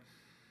sermon,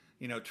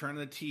 turn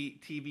the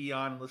TV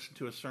on and listen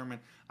to a sermon.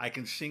 I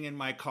can sing in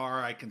my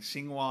car. I can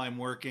sing while I'm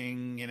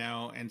working,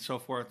 and so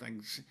forth.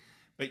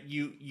 But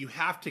you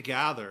have to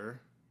gather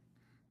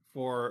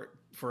for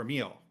a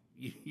meal.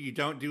 You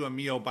don't do a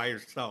meal by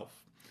yourself,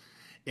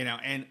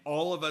 and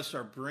all of us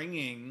are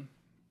bringing,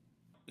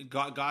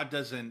 God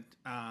doesn't,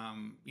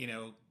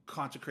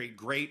 consecrate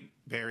grape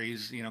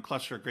berries,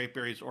 cluster of grape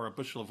berries or a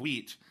bushel of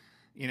wheat.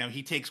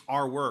 He takes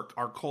our work,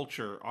 our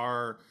culture,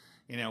 our,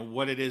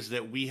 what it is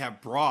that we have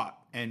brought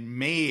and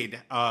made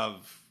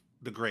of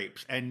the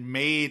grapes and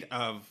made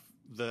of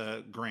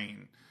the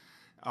grain,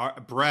 our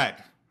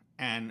bread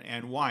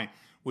and wine,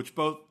 which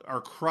both are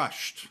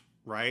crushed,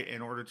 right,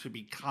 in order to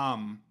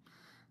become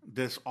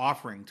this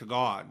offering to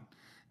God.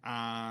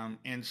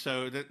 And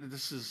so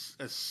this is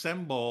a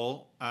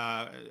symbol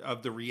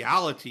of the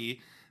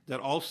reality that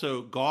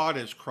also God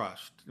is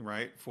crushed,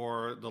 right,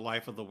 for the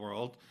life of the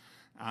world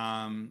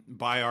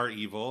by our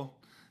evil,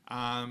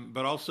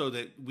 but also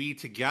that we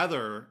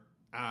together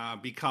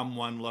become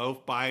one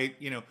loaf by,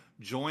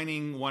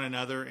 joining one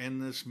another in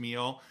this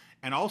meal,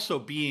 and also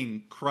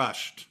being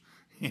crushed,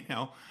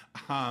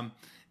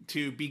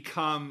 to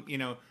become,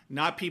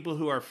 not people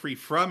who are free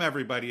from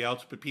everybody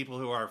else, but people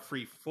who are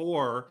free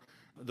for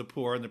the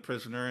poor and the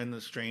prisoner and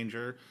the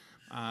stranger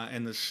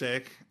and the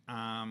sick,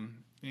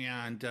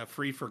 and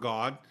free for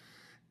God.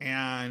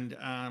 And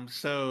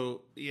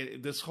so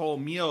this whole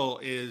meal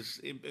is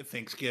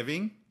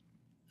thanksgiving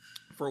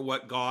for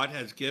what God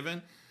has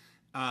given,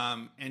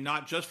 and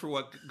not just for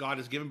what God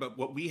has given, but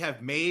what we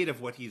have made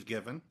of what he's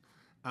given,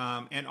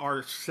 and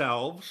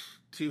ourselves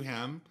to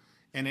him,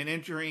 and in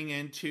entering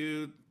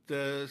into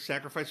the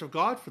sacrifice of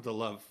God for the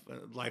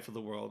life of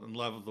the world and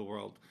love of the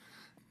world,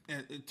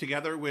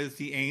 together with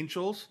the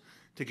angels,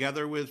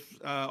 together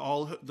with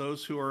all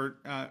those who are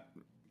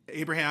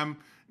Abraham,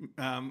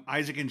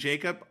 Isaac, and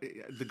Jacob,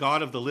 the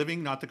God of the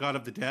living, not the God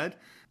of the dead,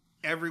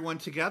 everyone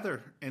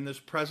together in this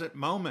present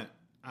moment,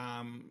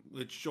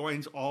 which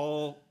joins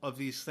all of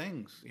these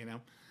things,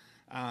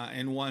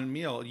 in one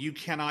meal. You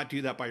cannot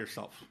do that by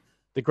yourself.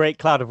 The great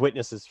cloud of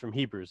witnesses from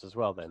Hebrews as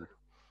well, then.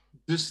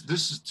 This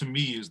is, to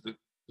me, is the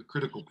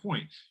critical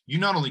point. You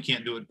not only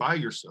can't do it by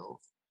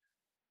yourself,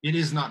 It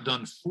is not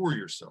done for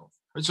yourself.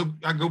 Right? So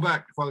I go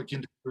back, Father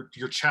Ken, to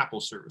your chapel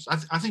service.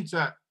 I think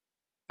that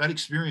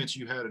experience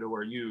you had at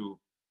ORU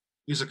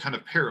is a kind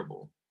of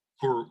parable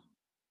for,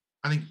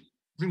 I think,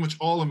 pretty much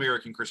all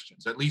American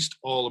Christians, at least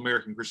all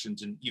American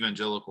Christians in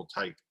evangelical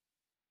type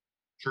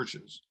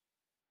churches.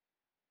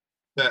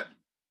 That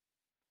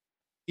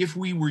if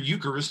we were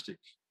Eucharistic,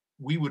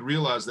 we would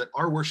realize that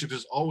our worship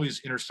is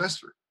always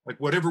intercessory. Like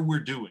whatever we're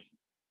doing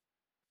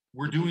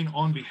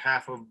on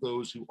behalf of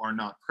those who are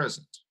not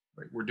present.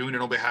 Right? We're doing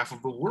it on behalf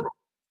of the world.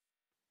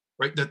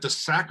 Right? That the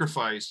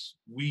sacrifice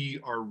we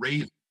are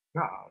raising to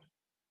God,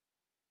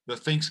 the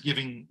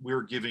thanksgiving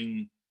we're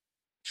giving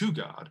to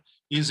God,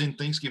 is in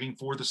thanksgiving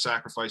for the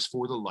sacrifice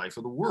for the life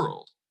of the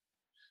world.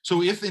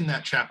 So if in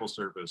that chapel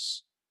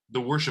service,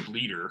 the worship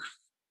leader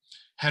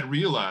had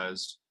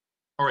realized,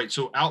 all right,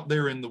 so out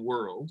there in the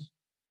world,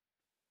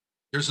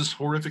 there's this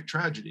horrific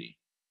tragedy.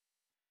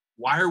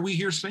 Why are we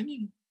here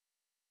singing?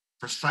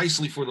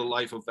 Precisely for the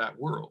life of that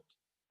world.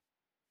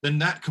 Then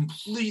that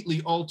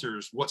completely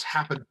alters what's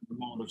happened in the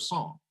moment of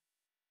song.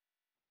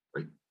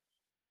 Right?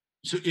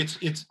 So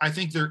it's I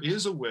think there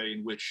is a way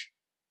in which,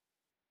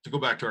 to go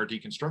back to our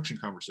deconstruction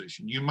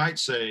conversation, you might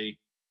say,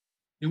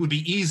 it would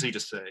be easy to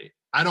say,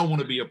 I don't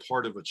want to be a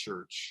part of a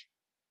church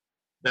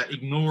that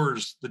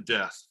ignores the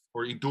death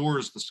or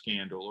ignores the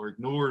scandal or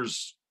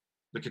ignores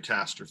the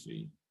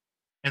catastrophe,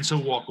 and so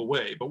walk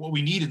away. But what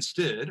we need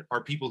instead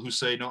are people who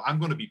say, no, I'm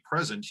going to be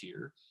present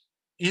here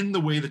in the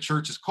way the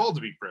church is called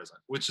to be present,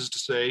 which is to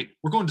say,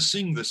 we're going to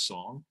sing this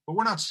song, but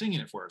we're not singing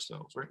it for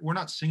ourselves, right? We're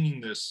not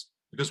singing this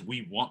because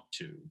we want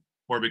to,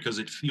 or because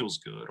it feels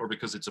good, or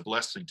because it's a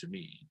blessing to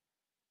me.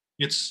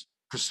 It's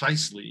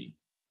precisely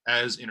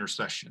as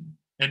intercession.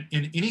 And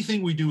in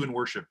anything we do in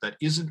worship that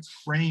isn't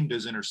framed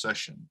as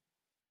intercession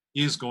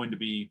is going to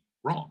be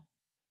wrong.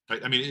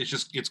 Right? I mean,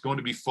 it's going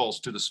to be false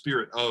to the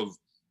spirit of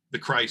the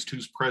Christ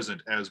who's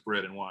present as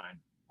bread and wine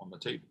on the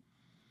table.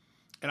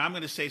 And I'm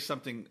going to say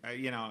something,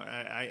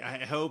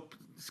 I hope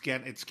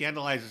it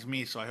scandalizes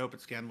me, so I hope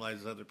it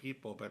scandalizes other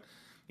people. But,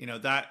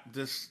 that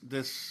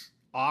this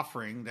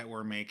offering that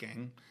we're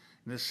making,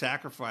 this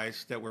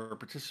sacrifice that we're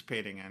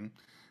participating in,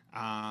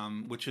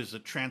 which is a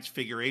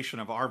transfiguration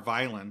of our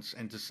violence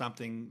into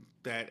something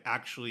that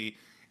actually,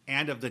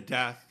 and of the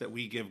death that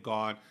we give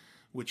God,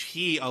 which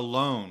he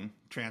alone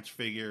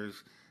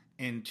transfigures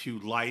into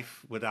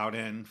life without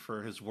end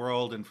for his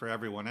world and for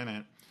everyone in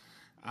it.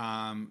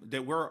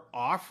 That we're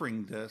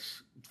offering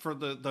this for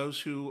those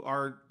who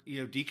are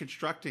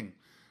deconstructing,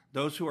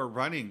 those who are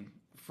running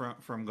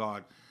from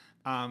God,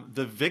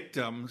 the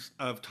victims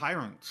of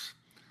tyrants,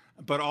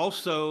 but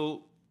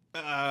also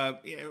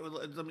let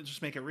me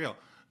just make it real.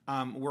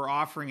 We're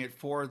offering it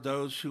for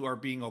those who are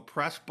being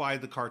oppressed by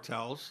the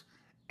cartels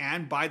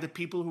and by the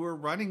people who are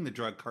running the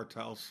drug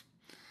cartels.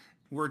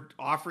 We're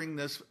offering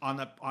this on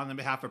the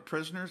behalf of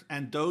prisoners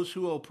and those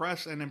who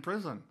oppress and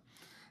imprison.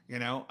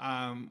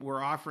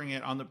 We're offering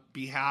it on the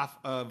behalf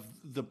of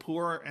the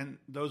poor and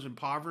those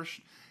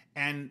impoverished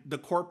and the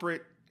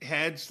corporate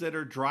heads that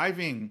are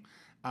driving,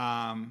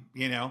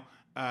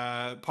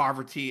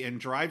 poverty and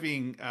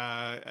driving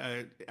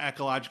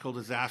ecological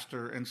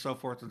disaster and so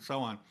forth and so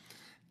on.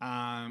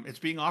 It's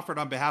being offered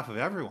on behalf of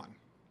everyone,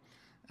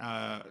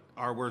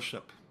 our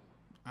worship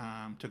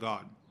to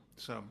God.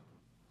 So,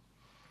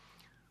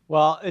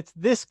 well, it's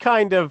this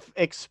kind of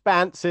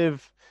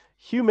expansive,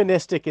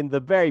 humanistic in the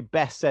very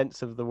best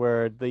sense of the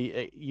word,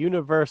 the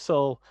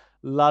universal,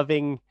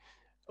 loving,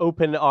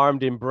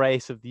 open-armed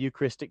embrace of the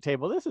Eucharistic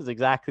table. This is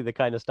exactly the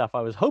kind of stuff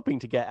I was hoping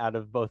to get out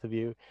of both of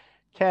you.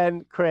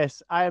 Ken,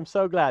 Chris, I am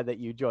so glad that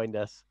you joined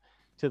us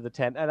to the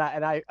tent, and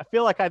I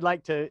feel like I'd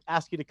like to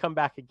ask you to come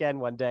back again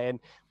one day, and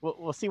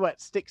we'll see what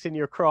sticks in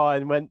your craw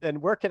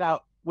and work it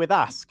out with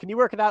us. Can you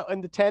work it out in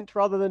the tent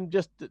rather than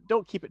just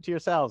don't keep it to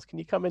yourselves? Can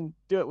you come and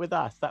do it with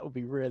us? That would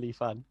be really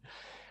fun.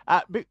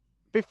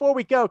 Before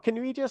we go, can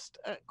we just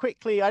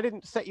quickly, I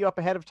didn't set you up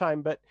ahead of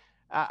time, but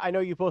I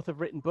know you both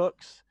have written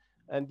books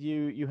and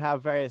you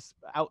have various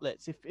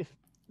outlets. If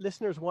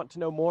listeners want to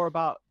know more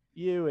about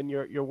you and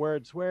your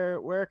words,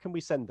 where can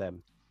we send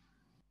them?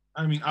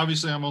 I mean,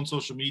 obviously I'm on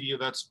social media.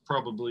 That's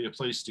probably a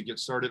place to get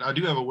started. I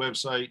do have a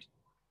website,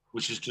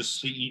 which is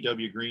just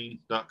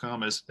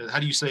cewgreen.com. How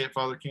do you say it,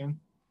 Father Ken?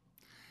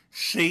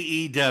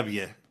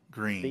 CEW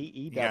Green.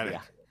 CEW.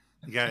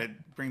 You got to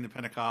bring the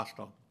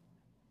Pentecostal.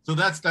 So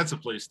that's a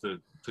place to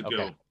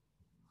go.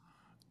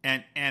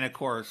 And of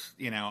course,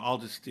 I'll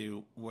just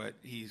do what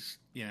he's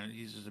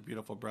just a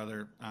beautiful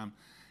brother.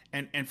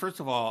 And first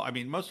of all, I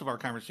mean, most of our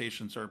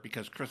conversations are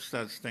because Chris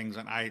says things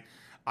and I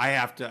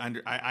have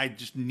to I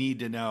just need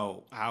to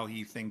know how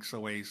he thinks the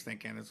way he's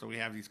thinking. And so we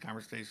have these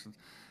conversations,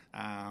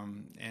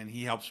 and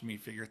he helps me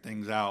figure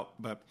things out.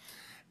 But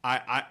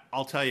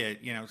I'll tell you,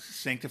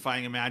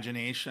 Sanctifying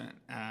Imagination,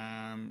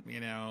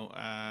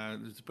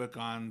 there's a book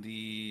on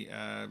the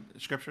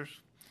scriptures,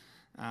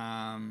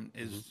 and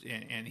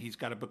he's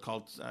got a book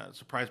called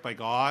Surprised by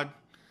God,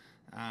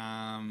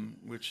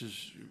 which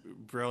is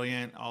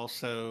brilliant.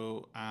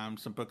 Also,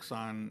 some books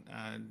on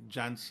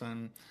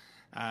Jensen,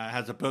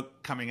 has a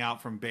book coming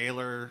out from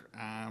Baylor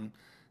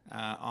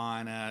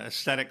on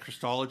aesthetic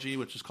Christology,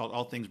 which is called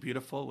All Things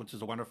Beautiful, which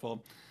is a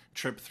wonderful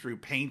trip through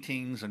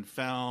paintings and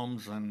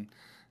films and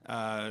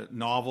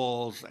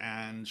novels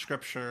and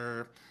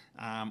scripture,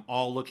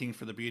 all looking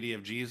for the beauty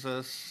of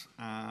Jesus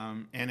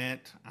in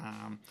it.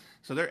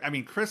 So there, I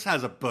mean, Chris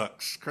has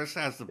books. Chris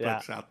has the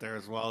books out there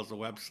as well as the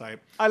website.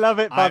 I love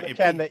it, Father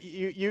Ken, that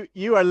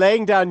you are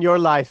laying down your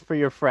life for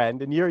your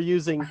friend, and you're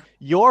using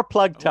your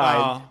plug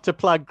time to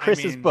plug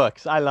Chris's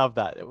books. I love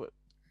that.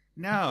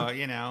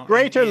 No,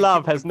 greater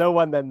love has no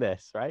one than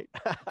this, right?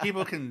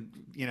 People can,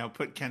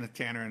 put Kenneth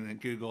Tanner in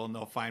Google and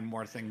they'll find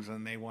more things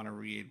than they want to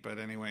read. But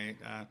anyway,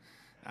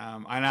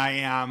 and I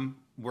am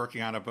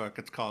working on a book.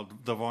 It's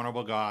called The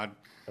Vulnerable God.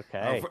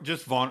 Okay.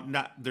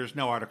 There's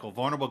no article.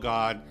 Vulnerable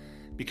God,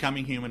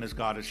 Becoming Human as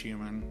God is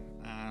Human.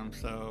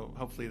 So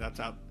hopefully that's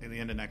out at the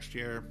end of next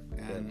year.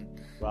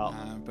 And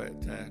but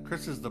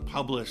Chris is the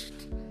published,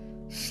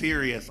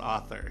 serious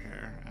author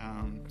here.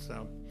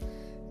 So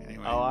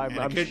anyway,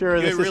 I'm sure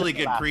this is a really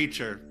good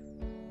preacher.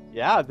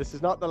 Yeah, this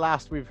is not the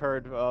last we've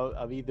heard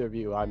of either of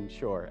you, I'm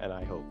sure, and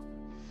I hope.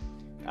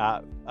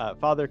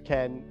 Father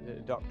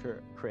Ken,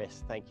 Dr.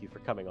 Chris, thank you for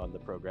coming on the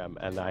program,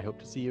 and I hope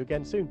to see you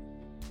again soon.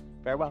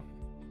 Farewell.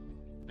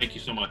 Thank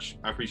you so much.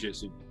 I appreciate it,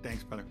 Steve.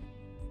 Thanks, brother.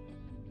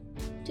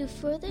 To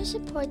further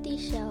support the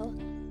show,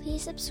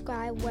 please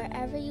subscribe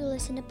wherever you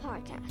listen to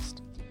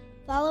podcasts.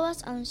 Follow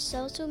us on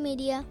social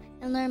media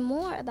and learn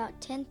more about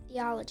 10th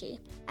Theology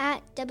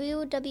at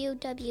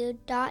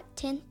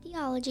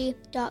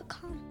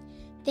www.10ththeology.com.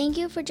 Thank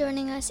you for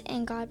joining us,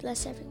 and God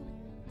bless everyone.